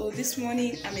 So this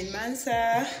morning I'm in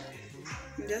Mansa.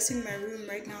 I'm just in my room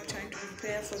right now trying to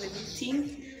prepare for the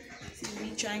meeting. This is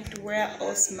me trying to wear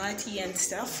all smarty and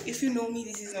stuff. If you know me,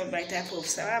 this is not my type of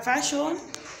fashion,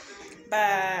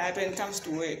 but when it comes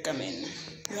to work, I mean,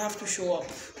 you have to show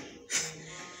up.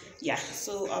 Yeah,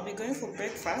 so I'll be going for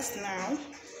breakfast now,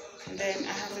 and then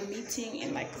I have a meeting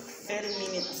in like 30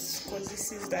 minutes because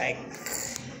this is like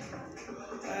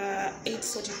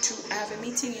 8:42. I have a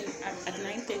meeting at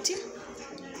 9:30,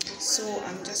 so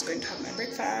I'm just going to have my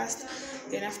breakfast.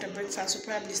 Then after breakfast we'll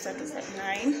probably start off at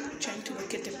 9, trying to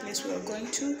locate the place we're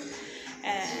going to.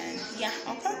 And yeah,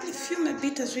 I'll probably film a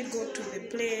bit as we go to the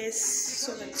place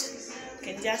so that you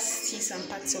can just see some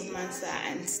parts of Mansa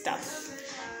and stuff.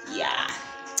 Yeah.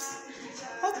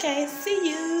 Okay, see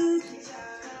you.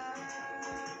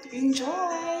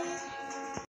 Enjoy.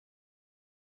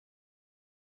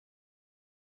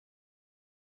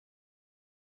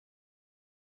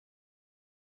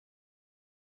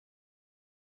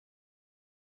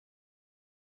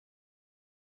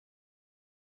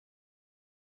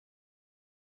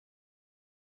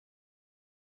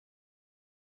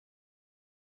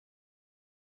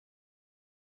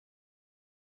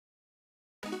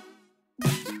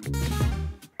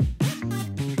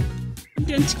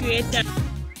 Content creator.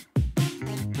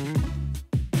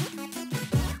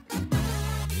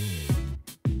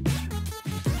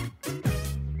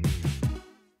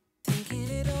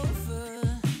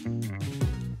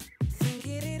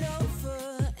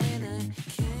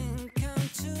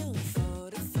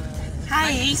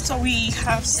 Hi, so we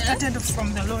have started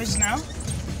from the lodge now.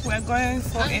 We're going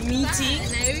for a meeting.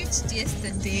 And I reached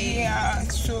yesterday. Yeah,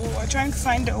 so we're trying to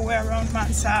find a way around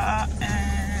Mansa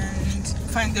and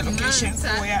find the location for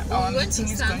where our meeting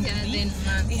is going to be.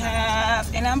 We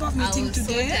have a number of meetings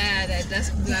today. So tired, I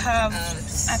just We have,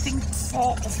 I think, 4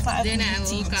 or 5 then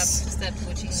meetings. I woke up to start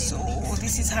watching So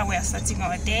this is how we are starting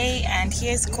our day. And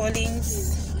here's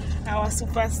Collins, our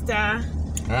superstar.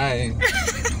 Hi.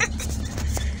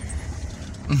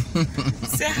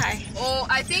 Say hi. Oh,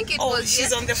 I think it Oh, was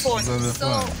she's on the phone. It's on the So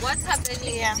phone. what's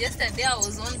happening Yeah. is yesterday I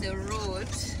was on the road,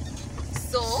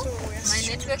 so we're my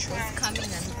network was trying coming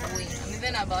and going. I'm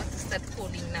even about to start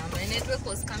calling now. My network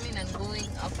was coming and going.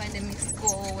 I'll find a missed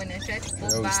call. When I tried to Yeah,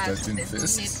 call we're back, starting there's no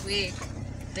first. network.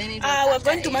 Then it was We're after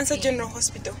going to Mansa 18, General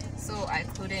Hospital. so I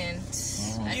couldn't.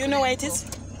 I You know where it couldn't is?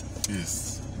 go. Yes.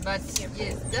 But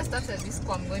yes, just after this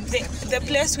call, I'm going to start The calling.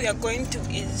 place we are going to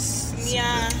is near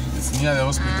It's near the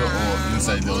hospital or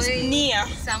inside the going hospital? near.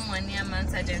 somewhere near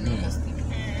Mansa General Hospital.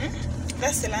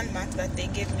 That's the landmark that they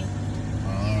gave me.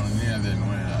 Oh, near then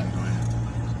where and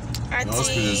where? At The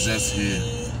hospital is just here.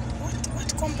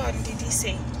 What compound did he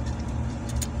say?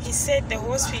 He said the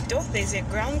hospital, there's a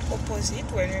ground opposite.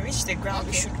 When we reach the ground,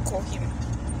 we Okay. should call him.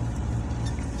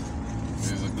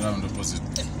 There's a ground opposite.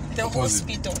 The Opposite.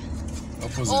 hospital.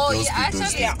 Opposite Oh, the yeah, I hospital.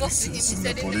 actually spoke to him. He It's in said the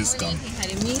in the police morning camp. he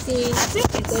had a meeting.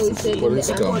 So we said Police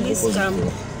in the camp. Police opposite. camp.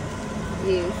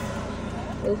 Yes.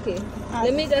 Okay.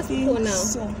 Let me just call now.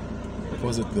 So,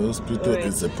 Opposite the hospital Alright.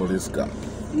 is a police camp.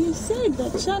 you said the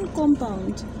Chan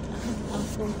compound. I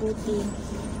forgot.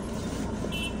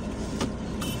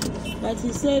 But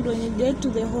he said when you get to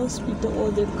the hospital or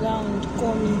the ground,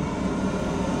 call me.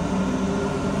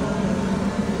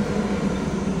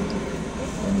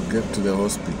 When you get to the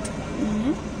hospital.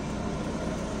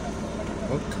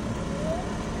 Okay.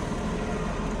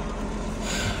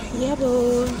 Yeah,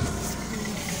 but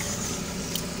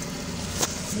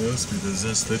The hospital is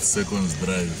just 30 seconds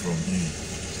drive from here.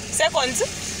 seconds.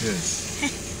 Yes.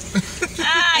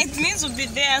 It means we'll be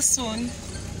there soon.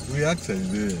 We actually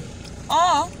there.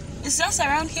 Oh, it's just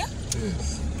around here?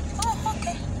 Yes. Oh,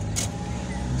 okay.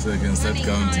 So I can start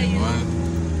counting. 1,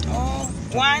 Oh,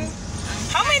 1.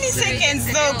 How many seconds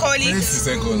though, 30 Colin?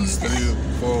 seconds. 3,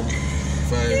 4,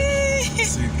 5, 6,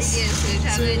 Yes, so it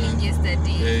happened 7,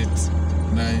 yesterday. 8,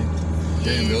 9,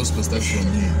 10. The hospital starts from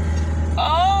here.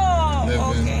 Oh,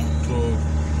 11, okay. 12,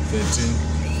 13,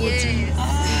 14,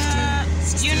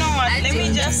 Yes. 15, You know what? I Let me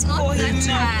think just it's not call him that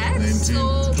now. bad, 19,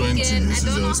 so 20, we can, this I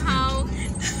is don't the know how.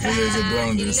 So there's a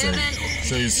ground inside. 11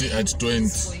 So you see at 20.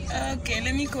 Okay,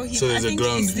 let me call him. So there's I a think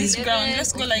ground it's this here. ground.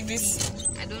 Let's go like this.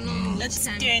 I don't know. Let's which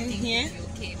time turn you think here. will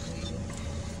be okay for you.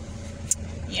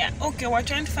 Yeah, okay, we're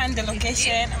trying to find the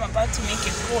location. I'm about to make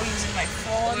a call using my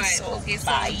phone. Alright, So, okay, so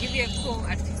bye. I'll give you a call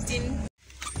at 15.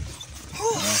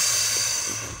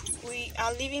 We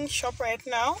are leaving shop right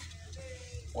now.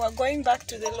 We're going back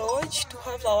to the lodge to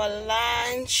have our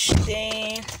lunch.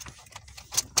 Then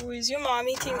we resume our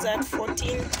meetings at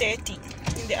 14:30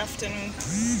 in the afternoon.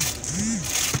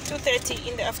 2:30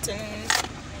 in the afternoon.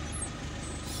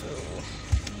 So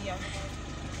yeah.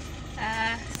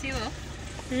 Siwo,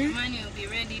 money will be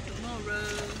ready tomorrow.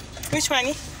 Which one?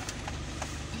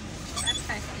 That's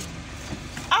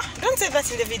 15. Don't say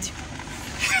that in the video.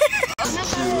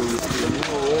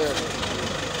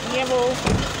 Yeah, bo.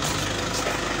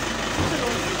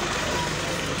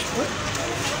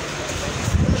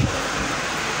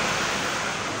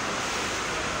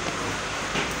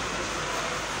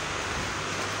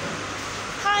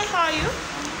 Hi, how are you?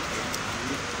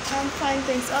 I'm fine,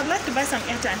 thanks. I'd like to buy some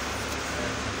airtime.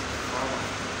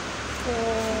 For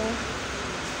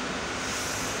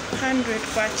 100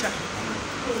 kwacha.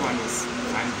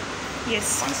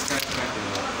 Yes.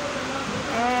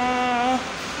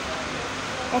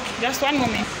 Okay, just one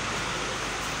moment.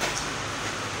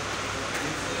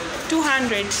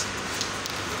 200.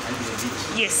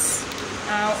 Yes.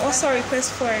 Also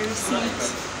request for a receipt.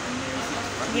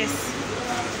 Yes.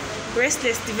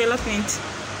 Restless development.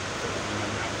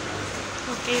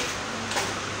 Okay.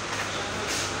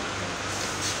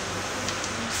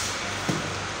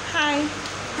 Hi.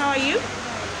 How are you?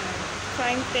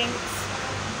 Fine, thanks.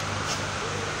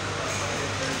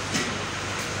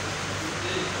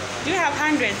 Do you have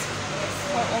 100?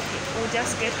 Oh, okay. We'll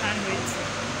just get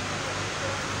 100.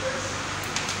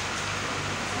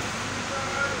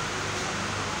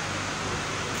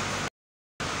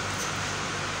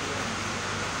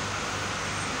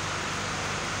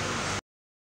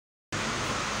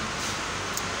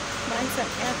 want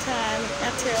some airtime,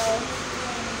 Airtel.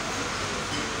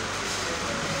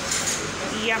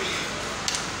 Yeah.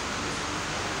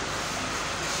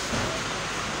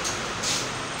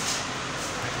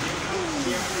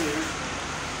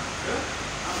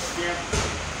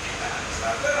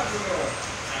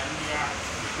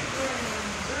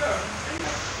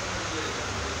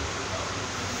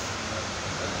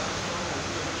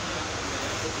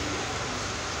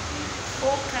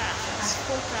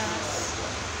 Focus.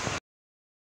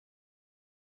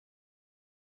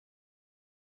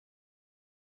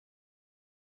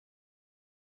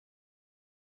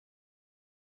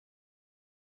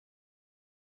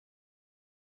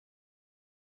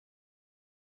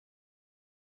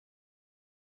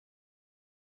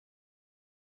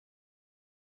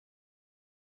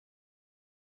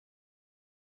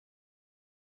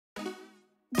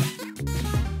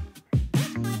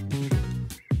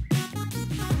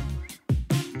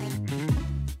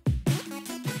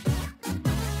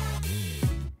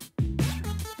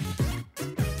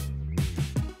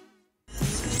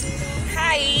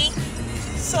 Hi.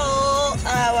 So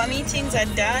our meetings are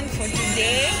done for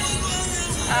today.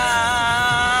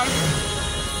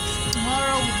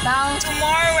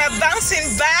 Tomorrow we're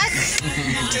bouncing back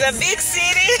to the big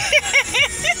city.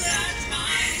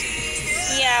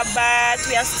 Yeah, but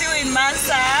we are still in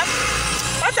Mansa.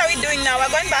 What are we doing now? We're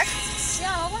going back?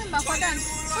 Yeah, we're going back. We're done.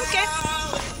 Okay.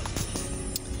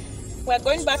 We're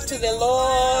going back to the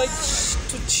lodge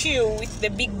to chill with the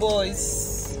big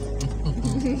boys.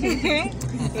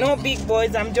 No big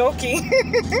boys, I'm joking.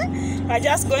 We're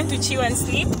just going to chill and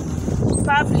sleep.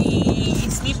 Probably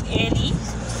sleep early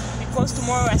because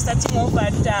tomorrow we're starting off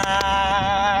at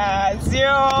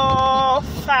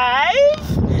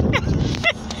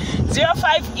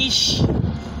 05-ish.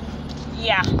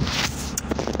 Yeah.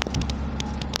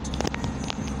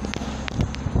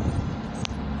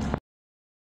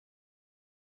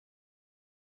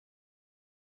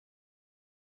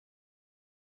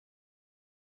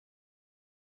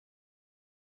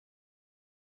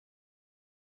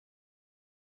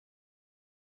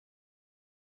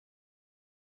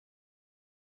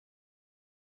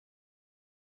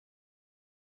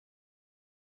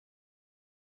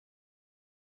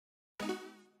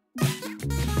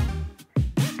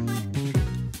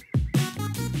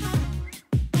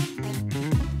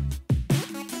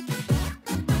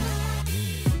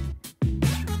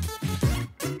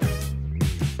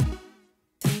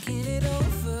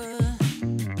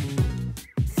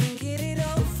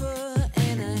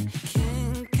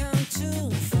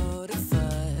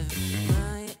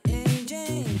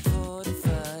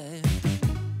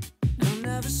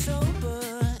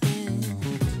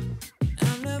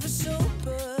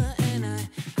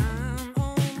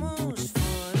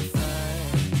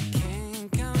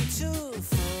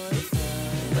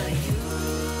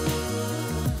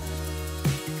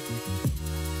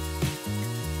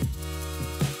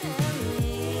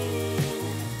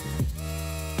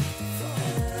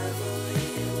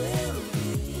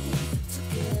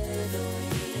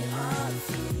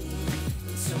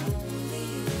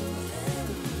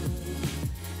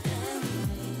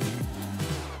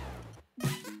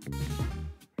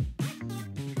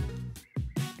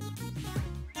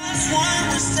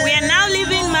 We are now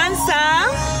leaving Mansa,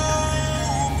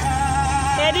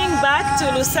 heading back to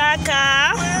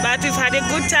Lusaka, but we've had a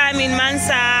good time in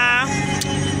Mansa.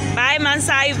 Bye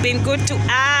Mansa, you've been good to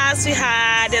us. We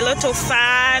had a lot of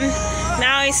fun.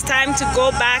 Now it's time to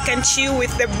go back and chill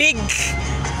with the big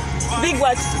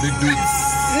what? Big dudes.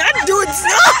 Not dudes,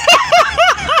 no!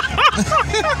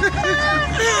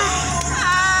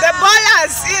 The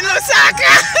ballers in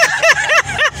Lusaka.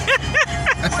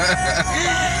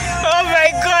 Oh my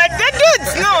God, the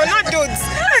dudes! No, not dudes.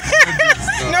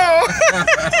 No.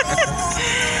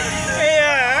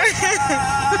 Yeah.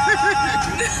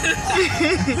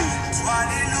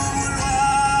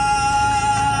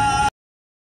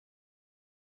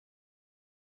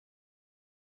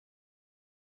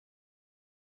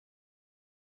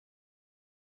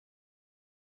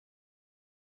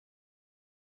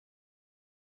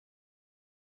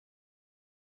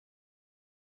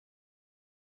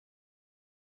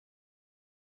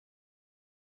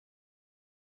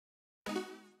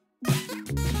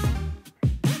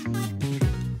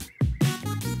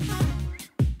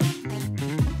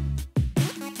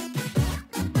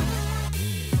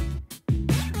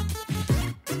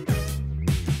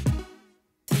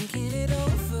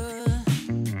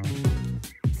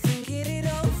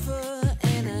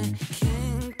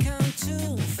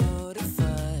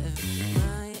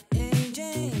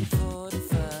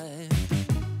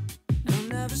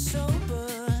 Never sober,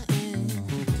 and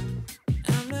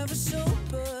I'm never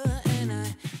sober.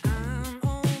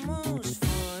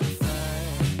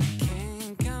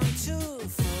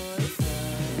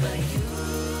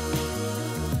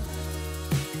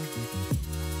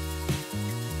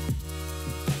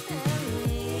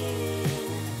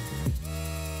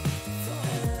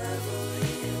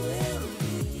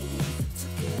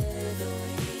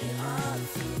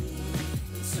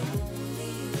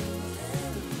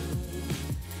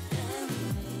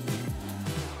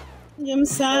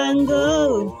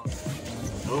 Jemsango.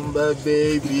 Number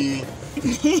baby.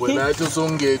 When I just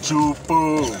don't get you,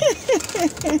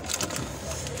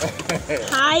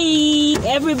 Hi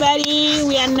everybody,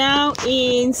 we are now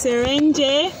in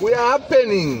Serenge. We are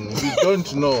happening. We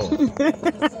don't know.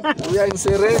 We are in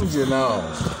Serenge now.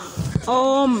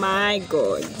 Oh my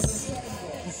God.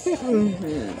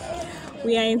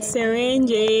 We are in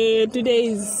Serenge. Today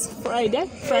is Friday.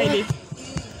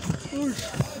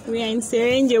 We are in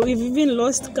Serenge. We've even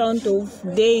lost count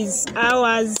of days,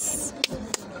 hours.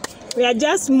 We are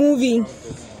just moving.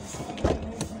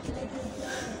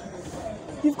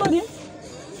 You've got him?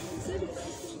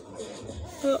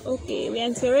 Oh, okay, we are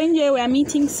in Serenge. We are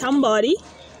meeting somebody.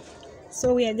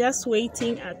 So we are just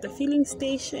waiting at the filling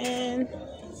station.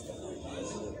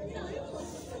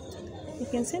 You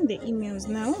can send the emails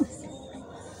now.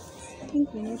 I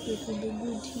think the network will be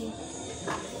good here.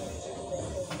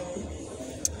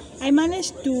 I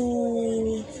managed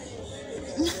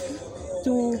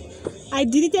I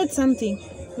deleted something,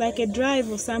 like a drive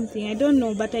or something. I don't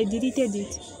know, but I deleted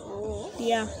it.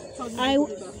 Yeah. I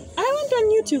went on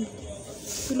YouTube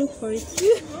to look for it.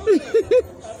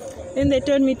 Then they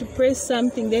told me to press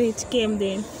something, then it came,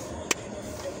 then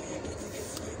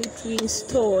it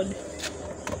reinstalled.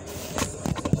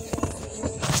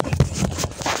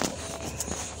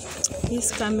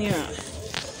 This camera,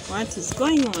 what is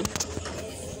going on?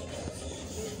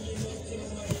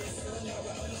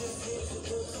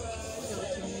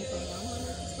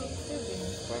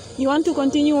 You want to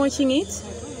continue watching it?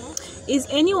 Is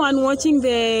anyone watching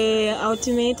the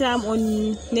Ultimatum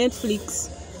on Netflix?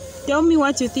 Tell me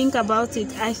what you think about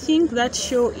it. I think that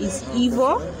show is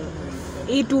evil.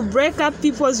 It will break up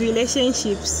people's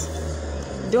relationships.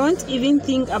 Don't even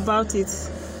think about it.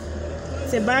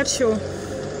 It's a bad show.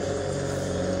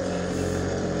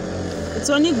 It's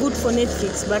only good for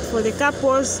Netflix, but for the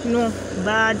couples, no,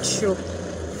 bad show.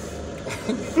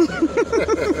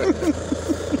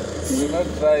 Do not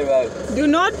try that. Do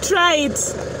not try it.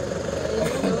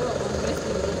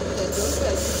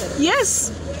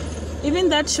 Yes, even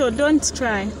that show, don't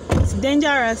try. It's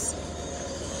dangerous.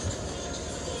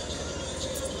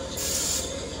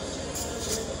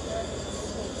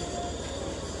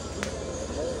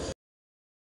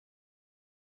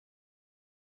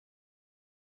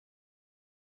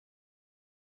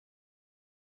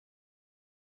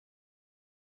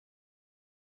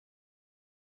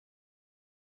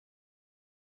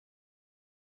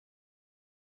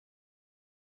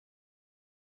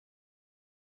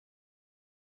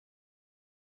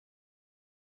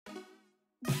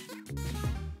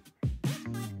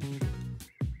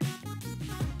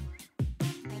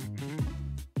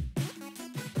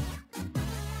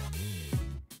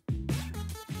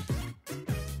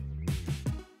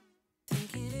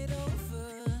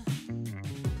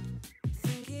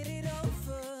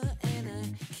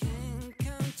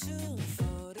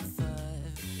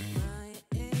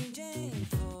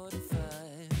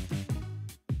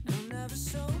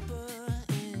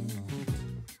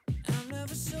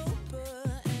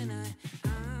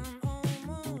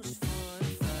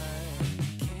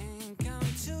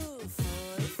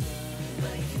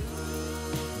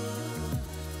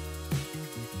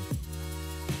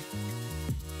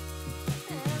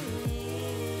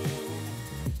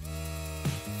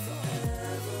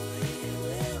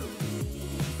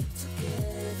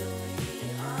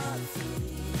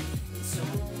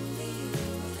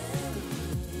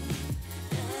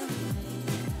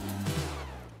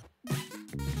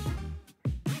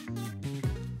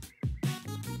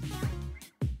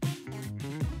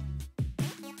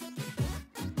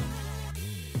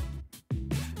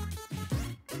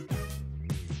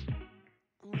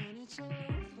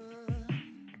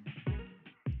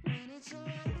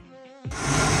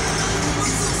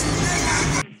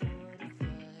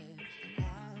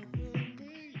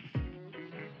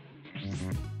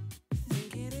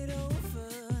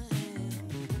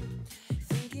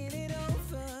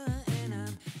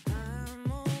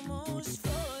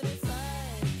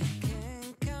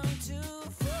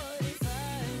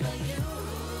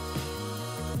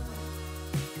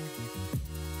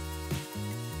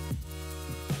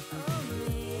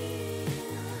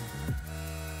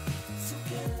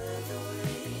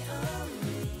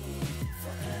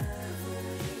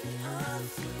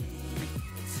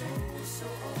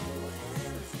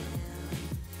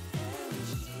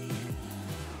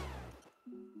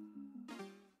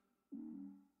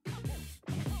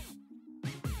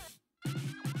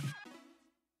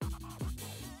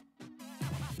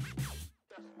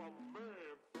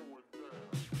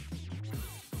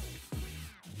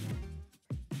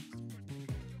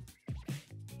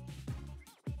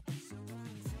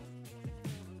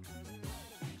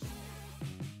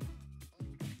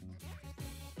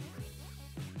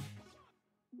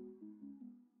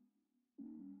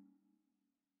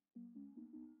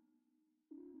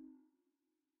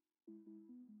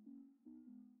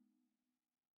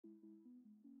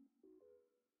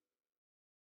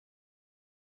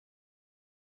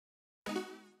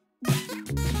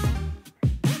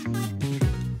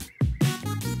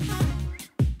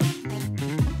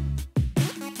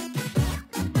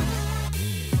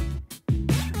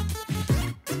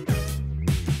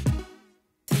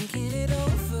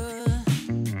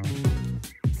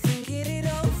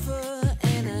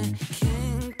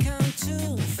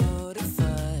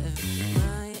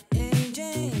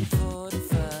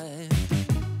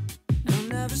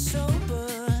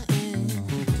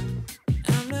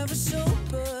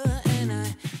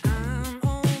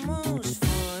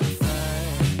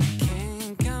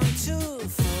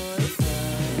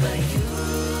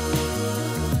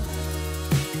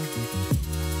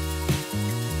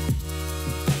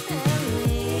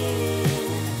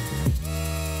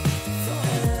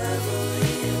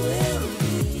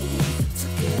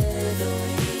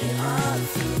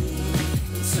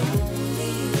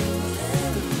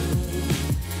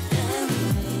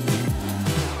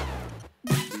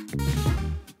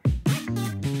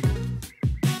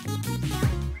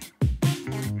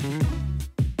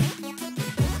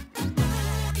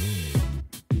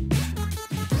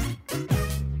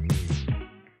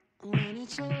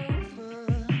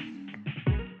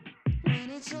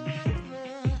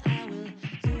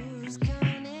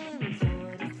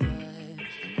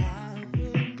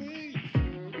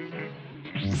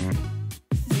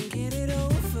 Thinking it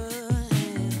over,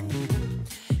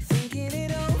 thinking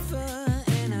it over,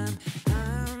 and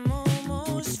I'm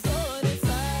almost 45.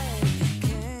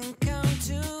 Can't count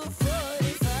to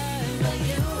 45 like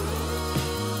you.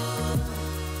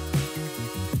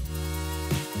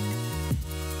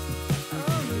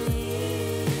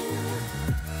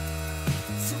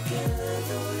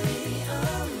 Together we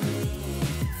are me,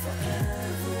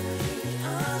 forever we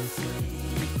are free.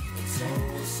 It's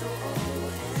all so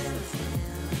old and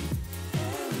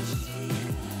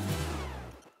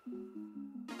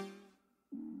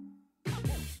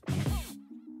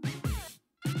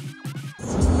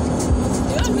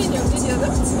You don't mean your video,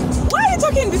 though? Why are you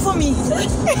talking before me?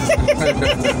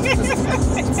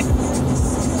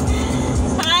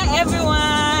 Hi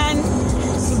everyone.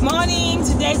 Good morning.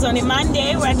 Today is on a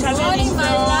Monday. We're traveling Morning,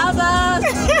 my lovers.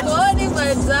 Morning,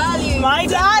 my darling. My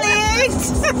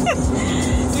darlings.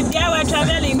 Today we're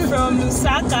traveling from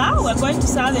Lusaka. We're going to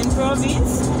Southern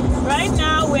Province. Right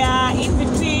now we are in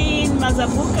between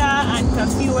Mazabuka and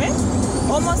Kafiwe.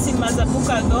 Almost in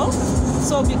Mazabuka though.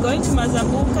 So we'll be going to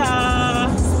Mazabuka,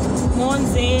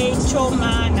 Monze,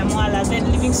 Choma, Namwala,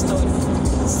 then Livingstone.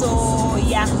 So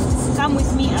yeah, come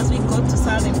with me as we go to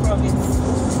Southern Province.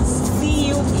 See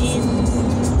you in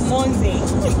Monze.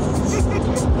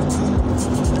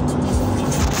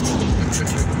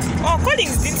 Oh,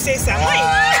 Collins didn't say something.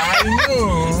 I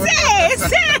know.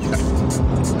 Say.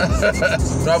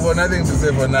 No, I've got nothing to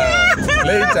say for now.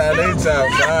 Later,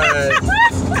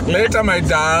 bye. Later, my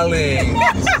darling.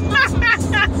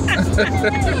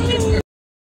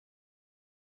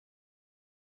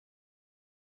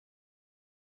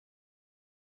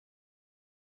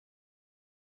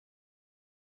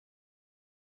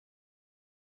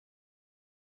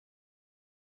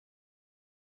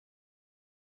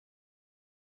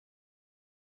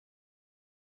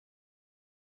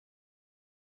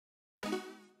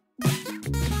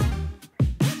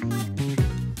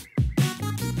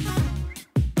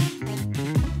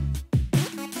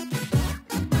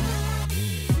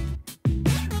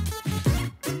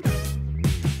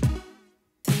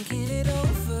 thinking it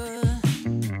over,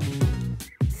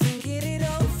 thinking it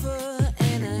over,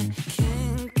 and I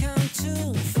can't count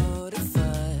to 45.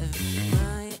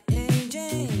 My age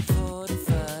ain't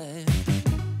 45.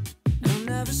 I'm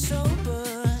never sober,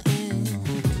 and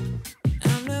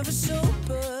I'm never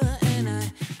sober, and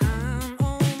I'm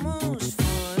almost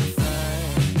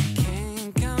 45.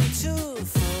 Can't count to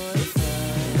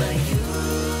 45 like you.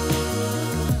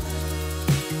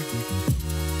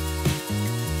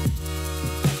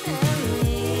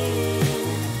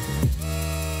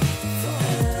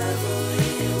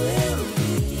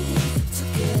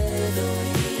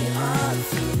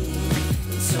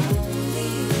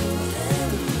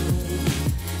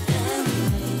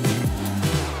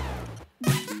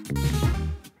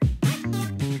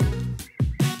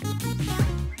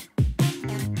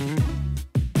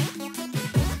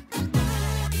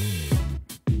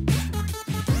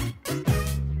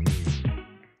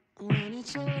 When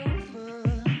it's all over,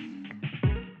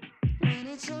 when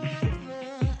it's all over,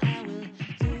 I will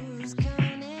lose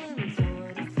count in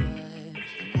 45.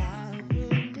 I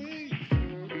will be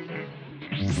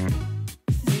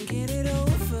thinking it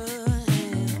over,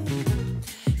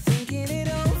 thinking it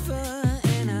over,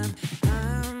 and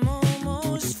I'm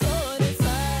almost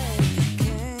 45.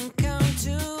 Can't count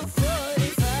to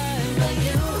 45 like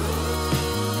you.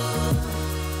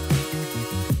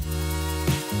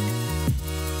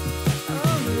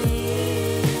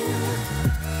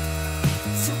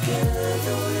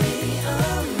 Together we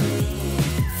are me,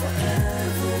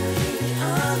 forever we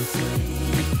are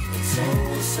free. It's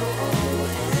all so old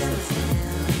and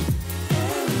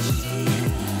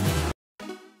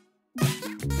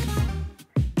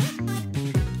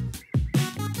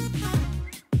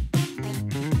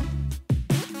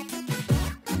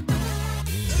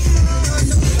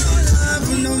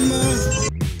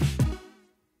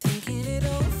thinking it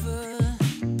over,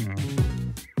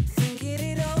 thinking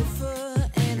it over,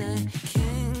 and I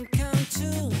can't count to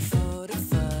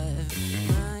 45.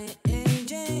 My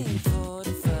age ain't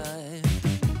 45.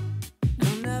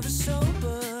 I'm never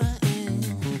sober, and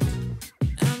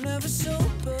I'm never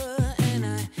sober, and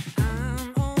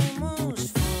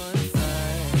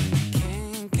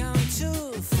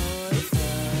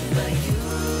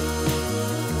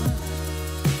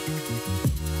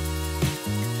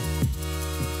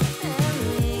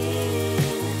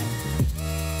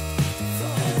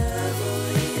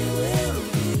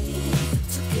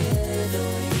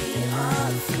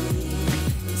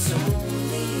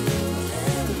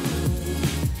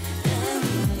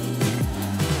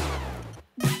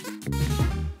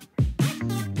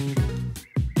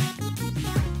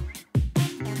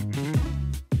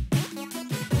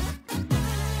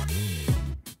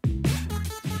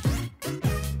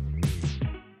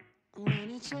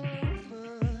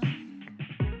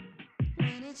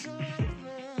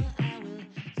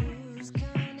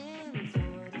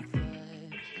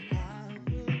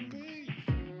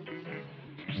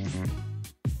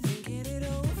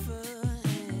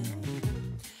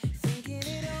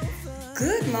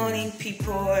Good morning,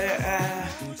 people.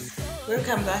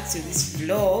 Welcome back to this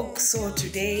vlog. So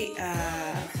today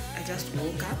I just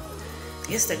woke up.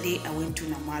 Yesterday I went to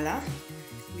Namala.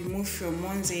 We moved from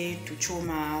Monze to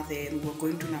Choma, then we were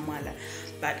going to Namala.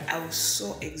 But I was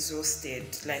so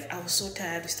exhausted, like I was so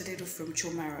tired. We started off from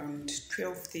Choma around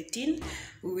 12:13.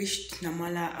 We reached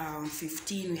Namala around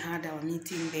 15. We had our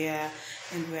meeting there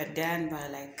and we were done by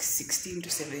like 16 to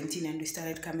 17 and we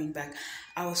started coming back.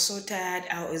 I was so tired,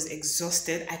 I was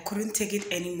exhausted. I couldn't take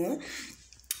it anymore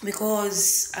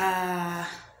because I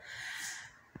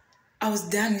was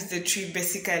done with the trip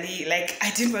basically. Like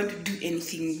I didn't want to do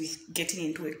anything with getting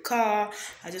into a car.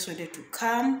 I just wanted to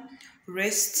come,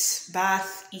 rest,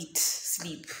 bath, eat,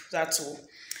 sleep. That's all.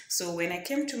 So when I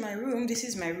came to my room, this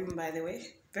is my room by the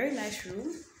way. Very nice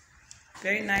room.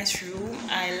 Very nice room.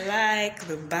 I like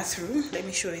the bathroom. Let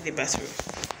me show you the bathroom.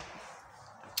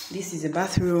 This is the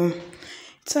bathroom.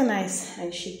 It's so nice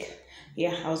and chic.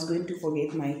 Yeah, I was going to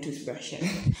forget my toothbrush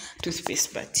and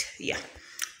toothpaste, but yeah.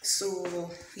 So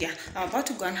yeah, I'm about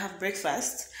to go and have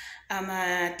breakfast. I'm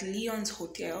at Leon's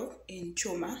Hotel in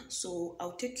Choma, so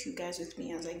I'll take you guys with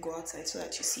me as I go outside so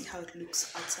that you see how it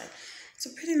looks outside. It's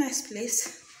a pretty nice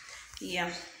place.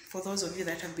 Yeah, for those of you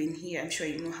that have been here, I'm sure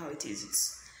you know how it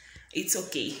is. It's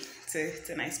okay. It's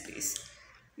a nice place.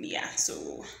 Yeah,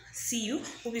 so see you.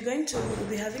 We'll be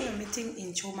having a meeting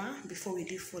in Choma before we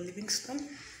leave for Livingstone.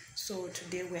 So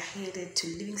today we're headed to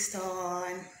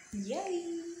Livingstone.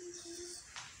 Yay!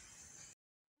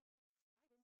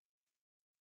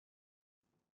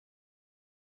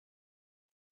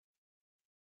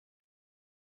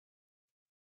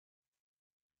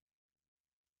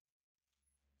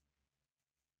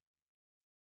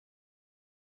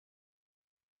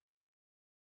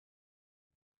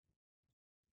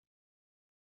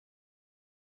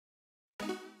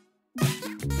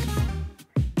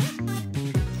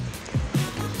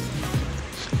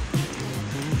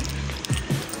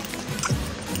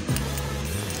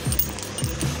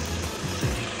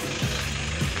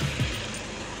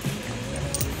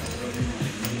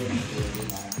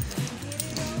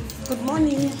 Good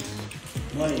morning.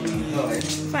 Morning.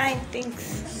 Fine,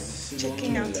 thanks.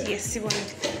 Checking out. Yes, you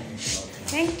want.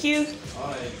 Thank you.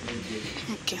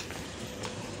 Okay.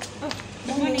 Oh,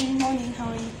 good morning. Morning. How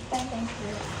are you? Fine, thank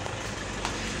you.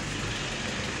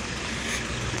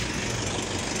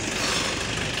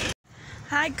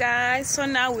 Hi guys. So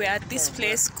now we're at this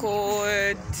place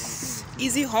called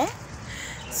Easy Home.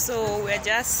 So we're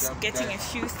just getting a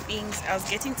few things. I was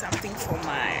getting something for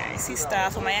my sister,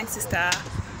 for my young sister.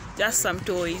 Just some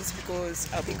toys because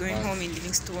I'll be going home in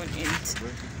Livingstone and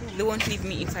they won't leave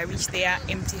me if I reach there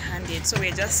empty-handed. So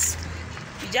we just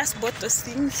bought those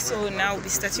things. So now we'll be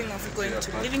starting off going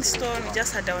to Livingstone. We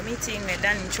just had our meeting. We're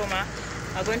done in Choma.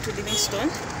 We're going to Livingstone.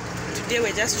 Today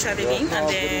we're just traveling and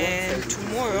then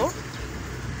tomorrow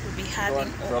we'll be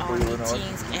having all our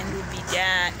meetings and we'll be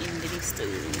there in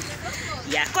Livingstone.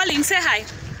 Yeah, Colin, say hi.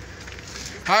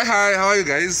 Hi, how are you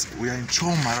guys? We are in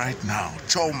Choma right now.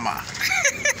 Choma.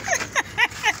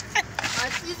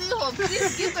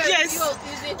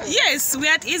 Yes,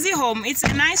 we're at Easy Home. It's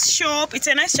a nice shop. It's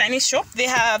a nice Chinese shop. They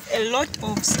have a lot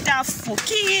of stuff for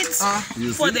kids,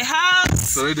 for the house.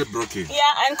 It's already broken.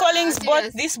 Yeah, and Collins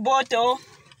bought this bottle.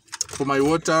 For my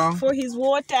water. For his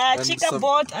water. Chica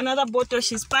bought another bottle.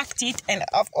 She's packed it. And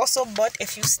I've also bought a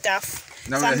few stuff.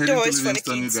 Now some we're toys heading to for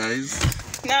the kids. You guys.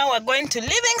 Now we're going to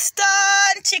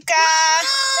Livingstone, Chica.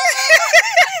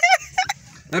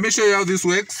 Let me show you how this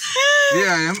works. Here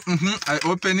I am. I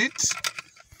open it.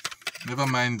 Never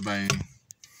mind I'm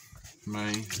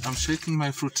shaking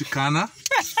my fruticana.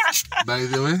 By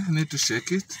the way, I need to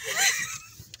shake it.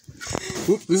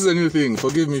 Oop, this is a new thing.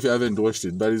 Forgive me if you haven't watched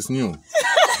it, but it's new.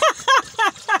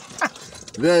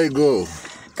 There you go.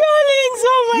 Collins,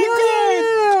 oh my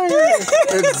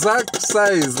God! Exact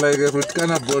size like a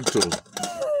fruticana bottle.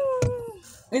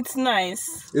 It's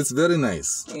nice. It's very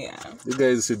nice. Yeah. You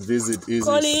guys should visit Easy.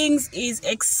 Collins is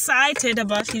excited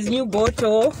about his new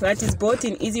bottle that is bought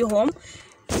in Easy Home.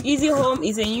 Easy Home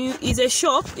is a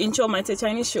shop in Choma. It's a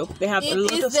Chinese shop. They have a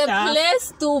lot of stuff.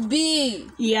 It's the place to be.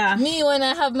 Yeah. Me, when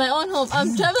I have my own home,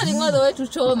 I'm traveling all the way to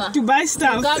Choma to buy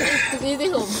stuff. To Easy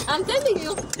Home. I'm telling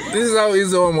you. This is how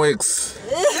Easy Home works.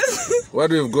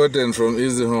 What we've gotten from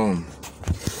Easy Home.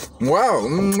 Wow.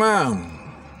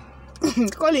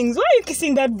 Collins, why are you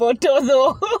kissing that bottle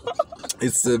though?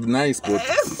 It's a nice bottle.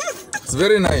 It's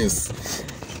very nice.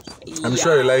 I'm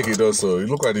sure you like it also.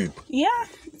 Look at it. Yeah,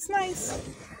 it's nice.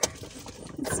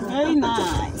 It's very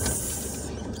nice.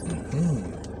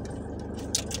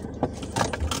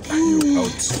 You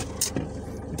out.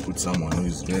 You put someone who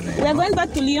is very... We are going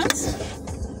back to Leon's.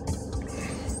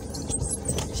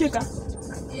 checker.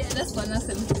 Yeah, that's for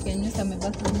nothing. You can use some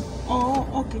bathroom.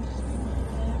 Oh, okay.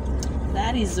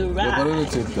 That is They've right. already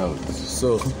checked out.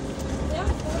 So Yeah,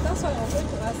 that's why I was going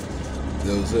to ask.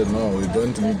 they'll say, no, we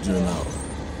don't need you now.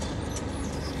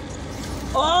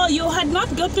 Oh, you had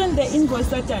not gotten the invoice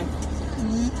that time.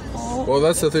 Oh,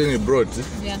 that's the thing you brought.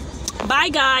 Yeah. Bye,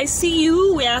 guys. See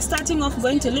you. We are starting off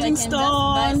going to I can just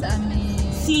buy Livingstone.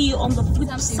 some, See you on the flip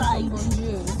something side. from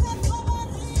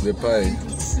Bonjour. The pie.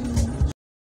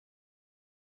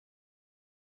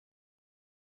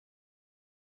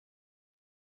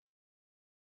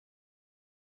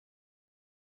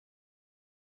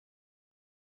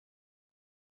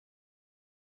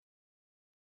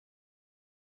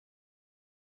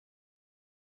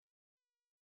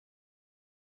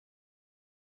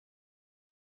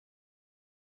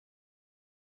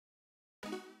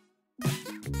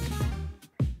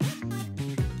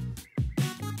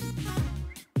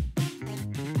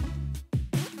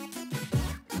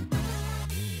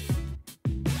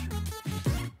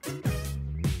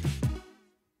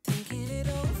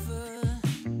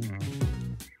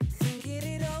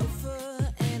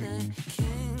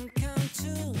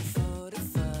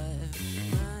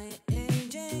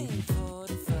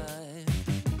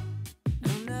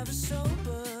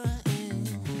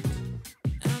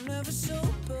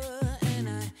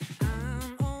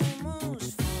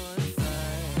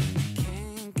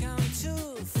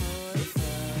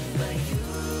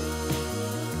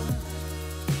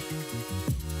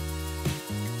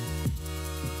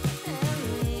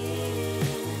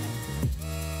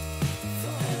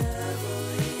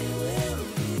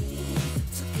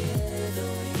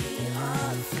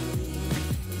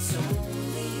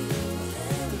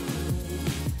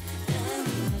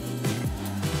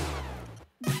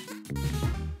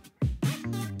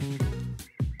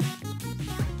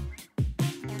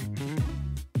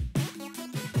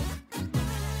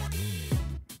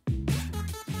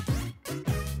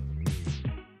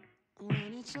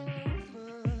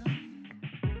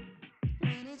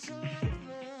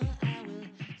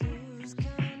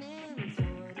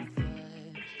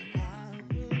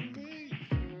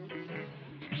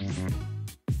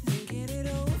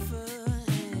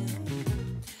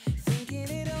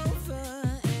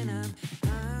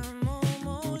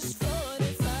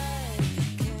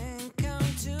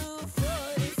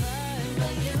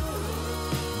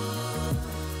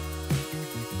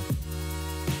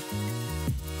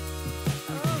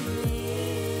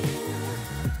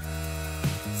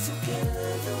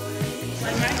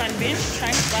 Been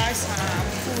trying to buy some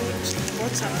food,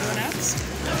 bought some donuts.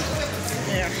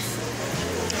 There.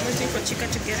 I'm waiting for Chica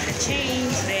to get the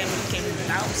change, then we can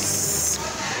bounce.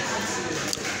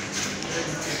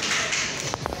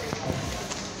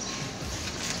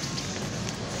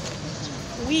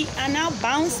 We are now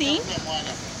bouncing.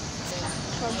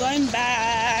 We're going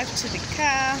back to the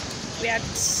car. We're at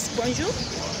Bonjour,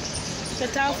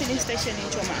 Total filling station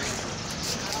in Choma.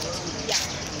 Yeah.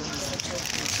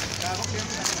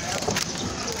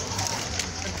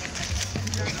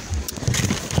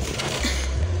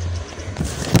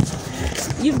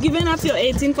 You've given up your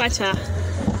 18 kwacha.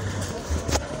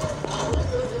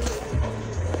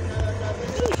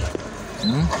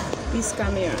 This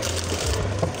camera.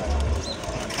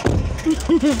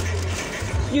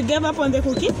 You gave up on the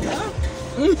cookie?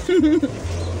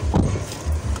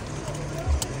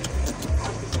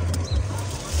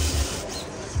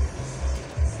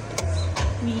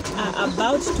 We are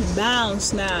about to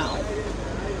bounce now.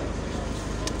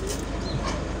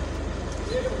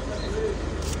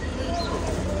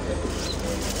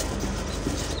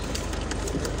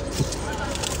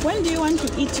 When do you want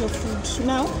to eat your food?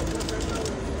 Now?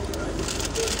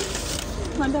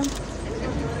 Madam?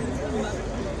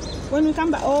 When we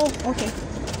come back? Oh, okay.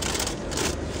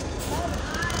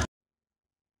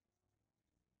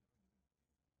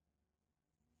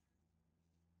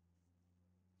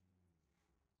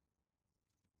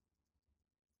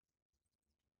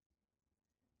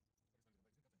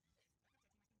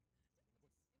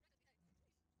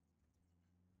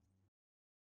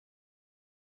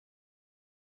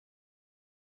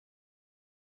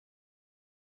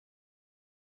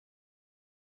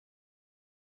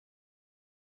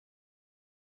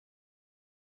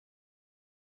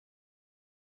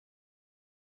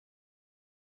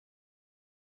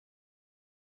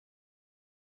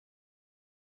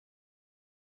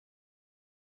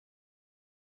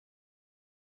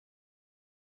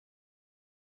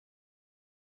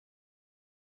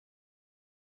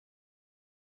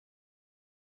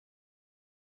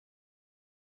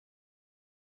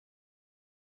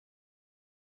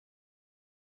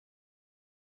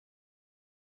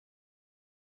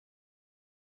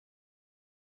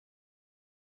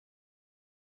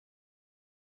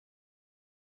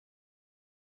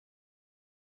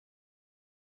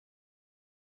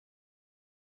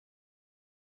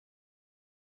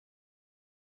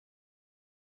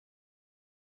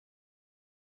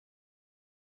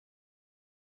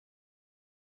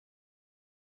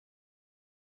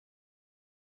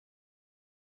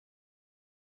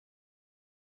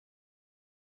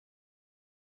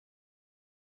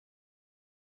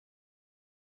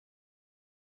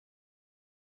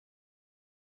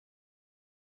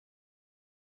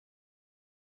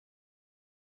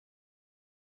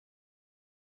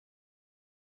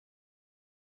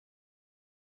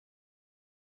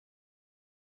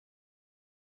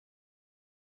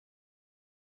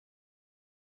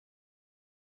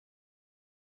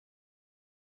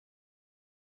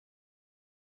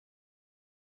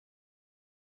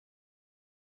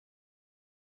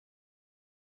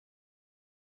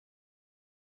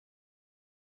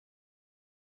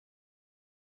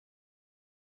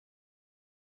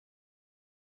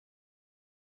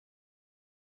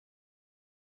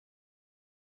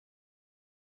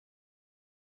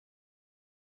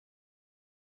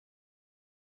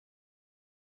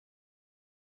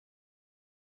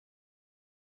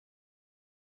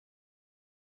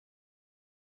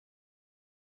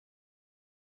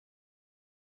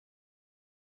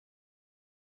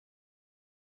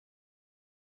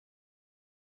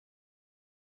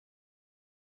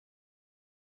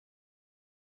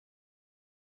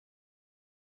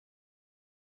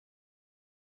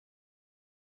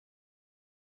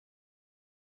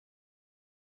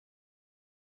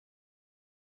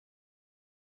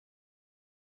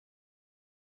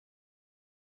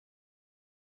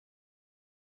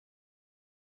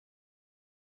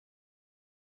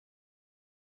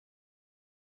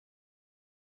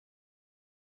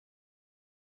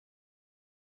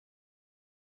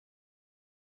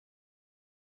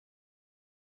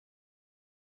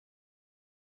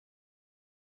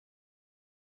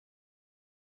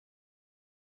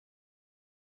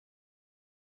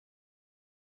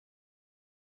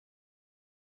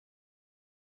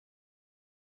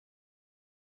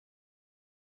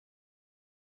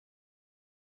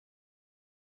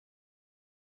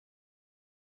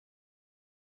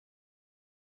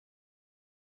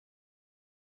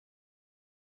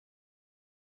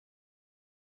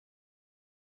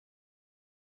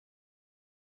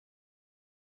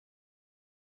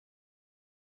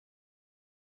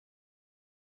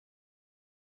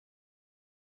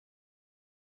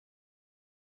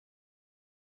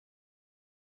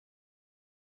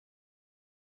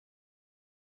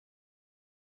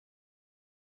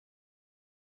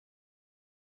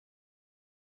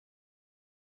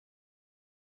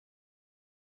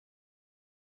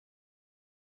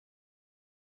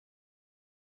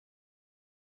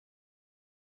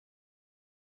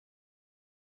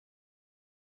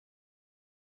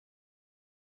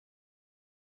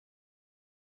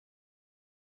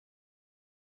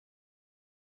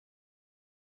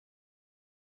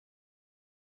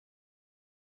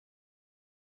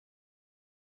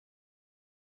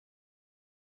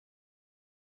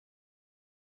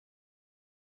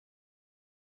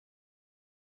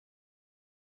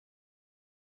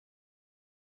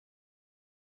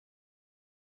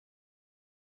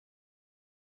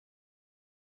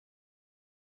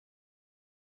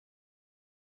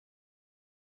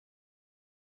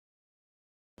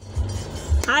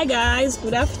 Hi guys,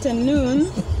 good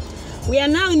afternoon. We are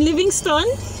now in Livingston.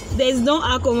 There is no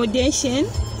accommodation.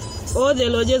 All the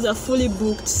lodges are fully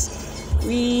booked.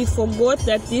 We forgot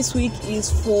that this week is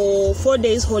for 4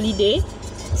 days holiday,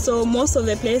 so most of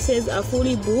the places are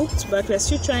fully booked, but we're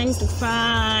still trying to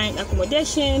find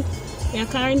accommodation. We are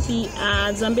currently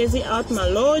at Zambezi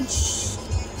Outma Lodge,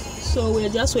 so we're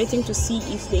just waiting to see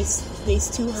if they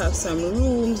still have some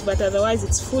rooms, but otherwise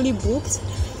it's fully booked.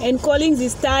 And Collins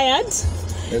is tired,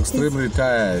 extremely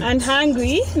tired and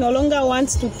hungry, no longer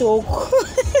wants to talk.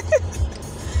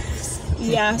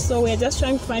 Yeah, so we're just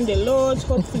trying to find a lodge.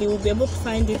 Hopefully we'll be able to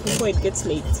find it before it gets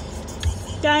late.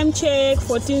 Time check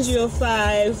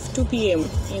 14:05, 2 p.m.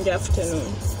 in the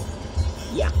afternoon.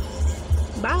 Yeah,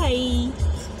 bye.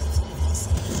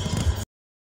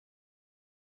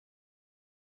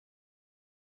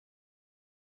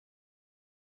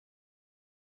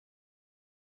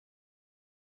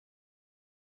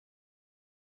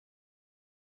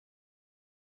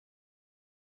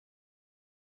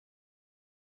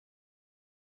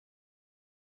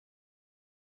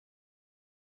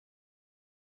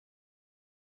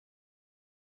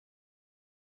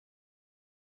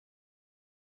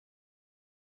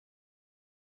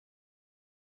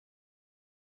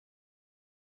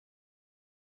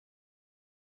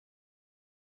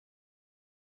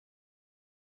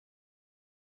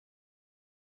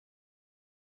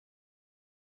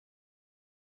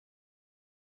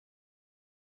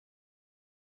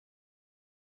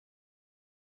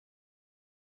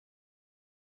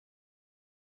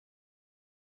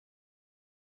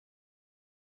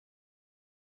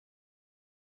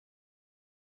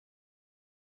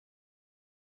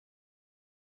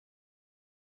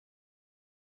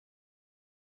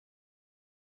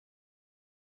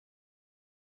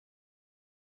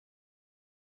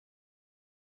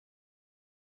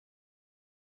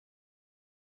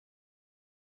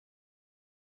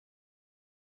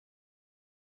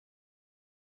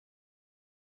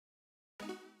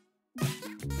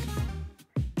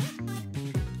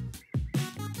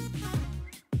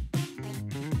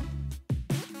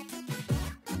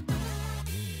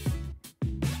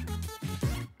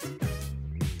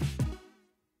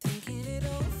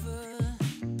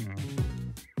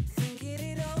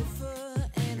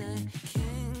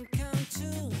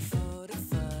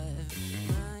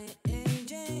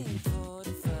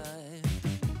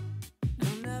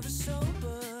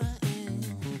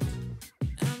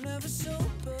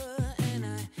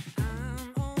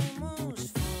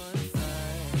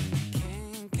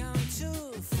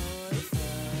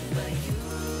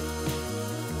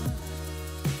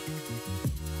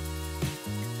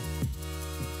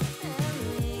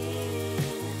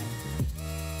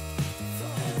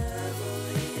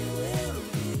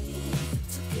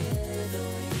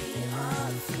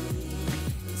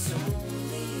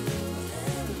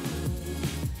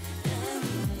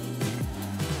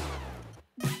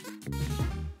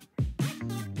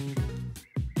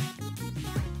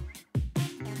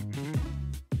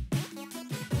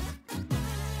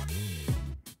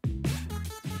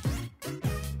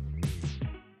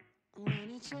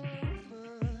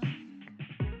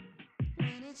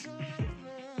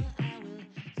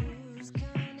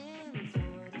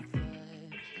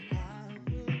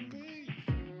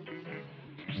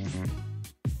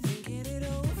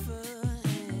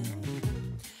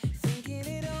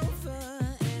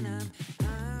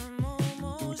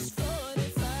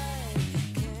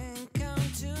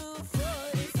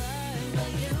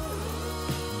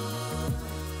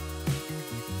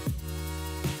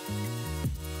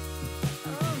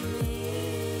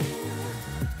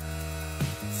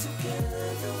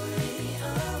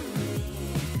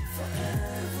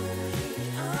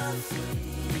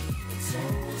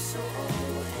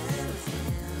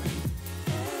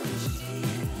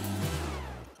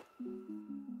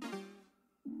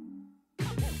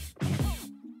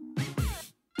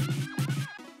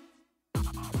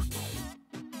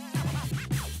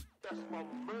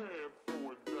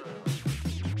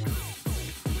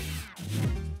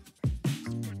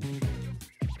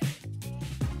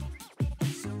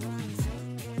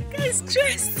 She's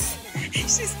stressed.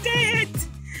 She's tired.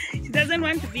 She doesn't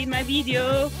want to be in my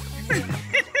video.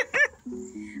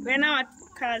 We're now at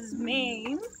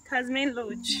Kazmain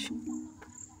Lodge.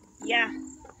 Yeah,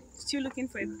 still looking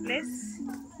for a place.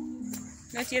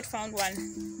 Not yet found one.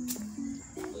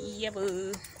 Yeah,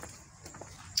 but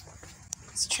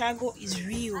struggle is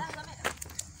real.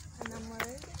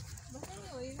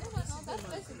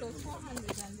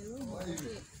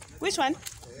 Which one?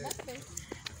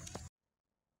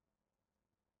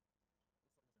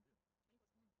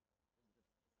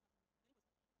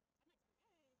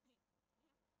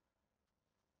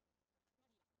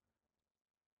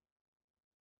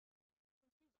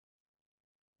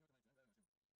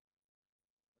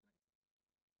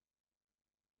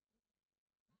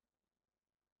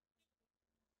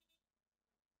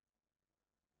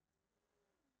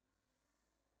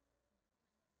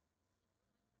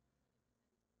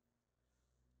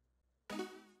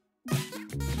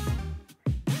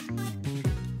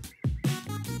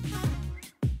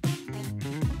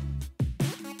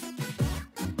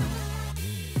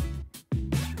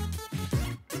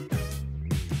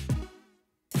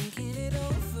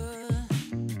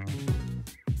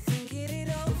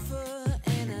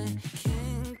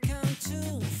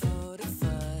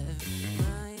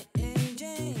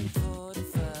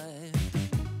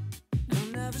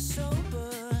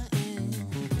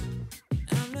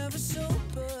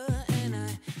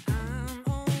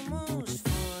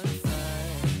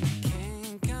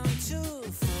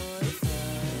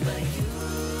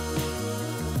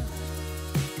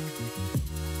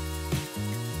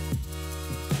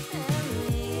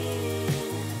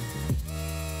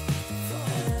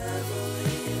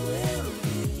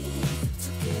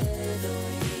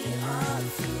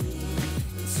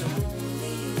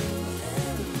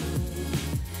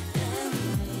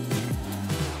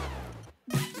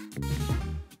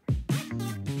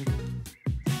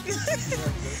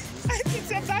 I think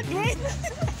it's a bad one.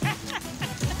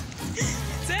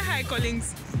 Say hi,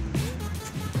 Collins.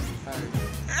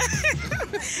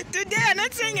 Today I'm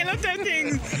not saying a lot of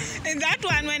things. In that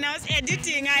one, when I was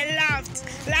editing, I laughed.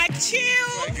 Like, chill.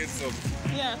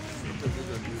 Yeah.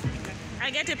 I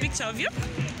get a picture of you.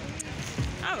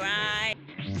 All right.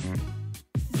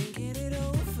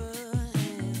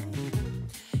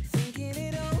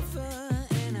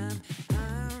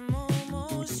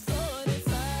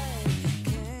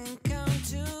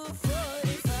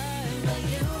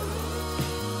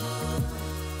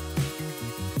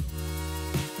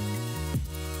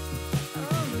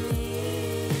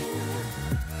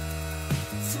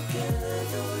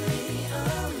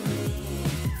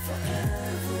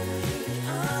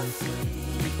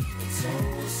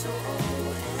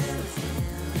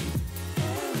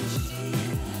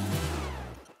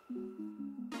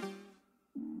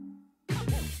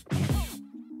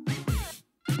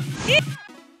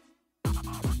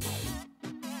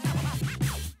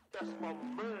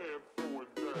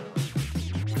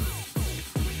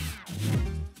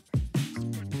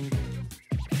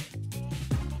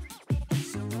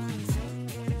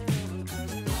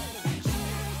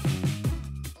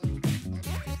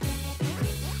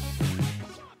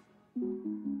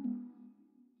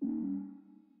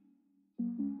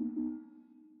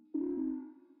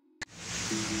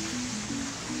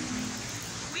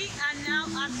 We are now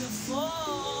at the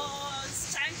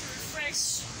falls. Time to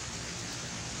refresh.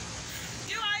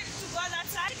 Do you want to go that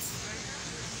side?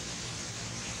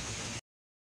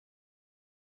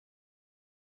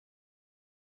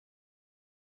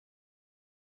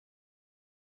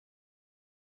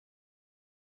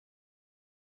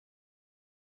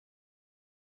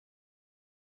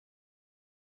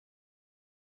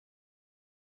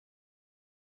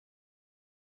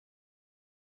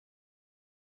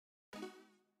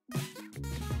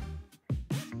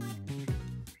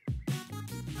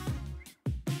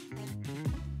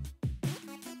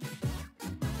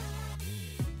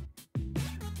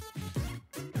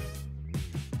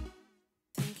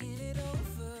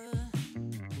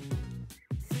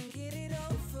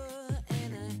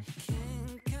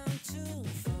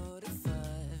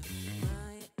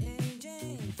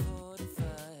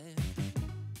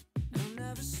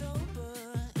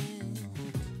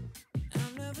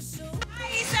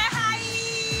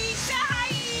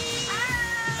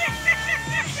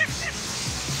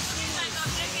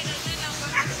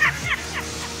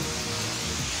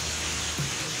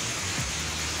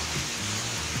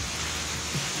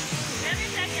 Let me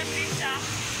take a picture.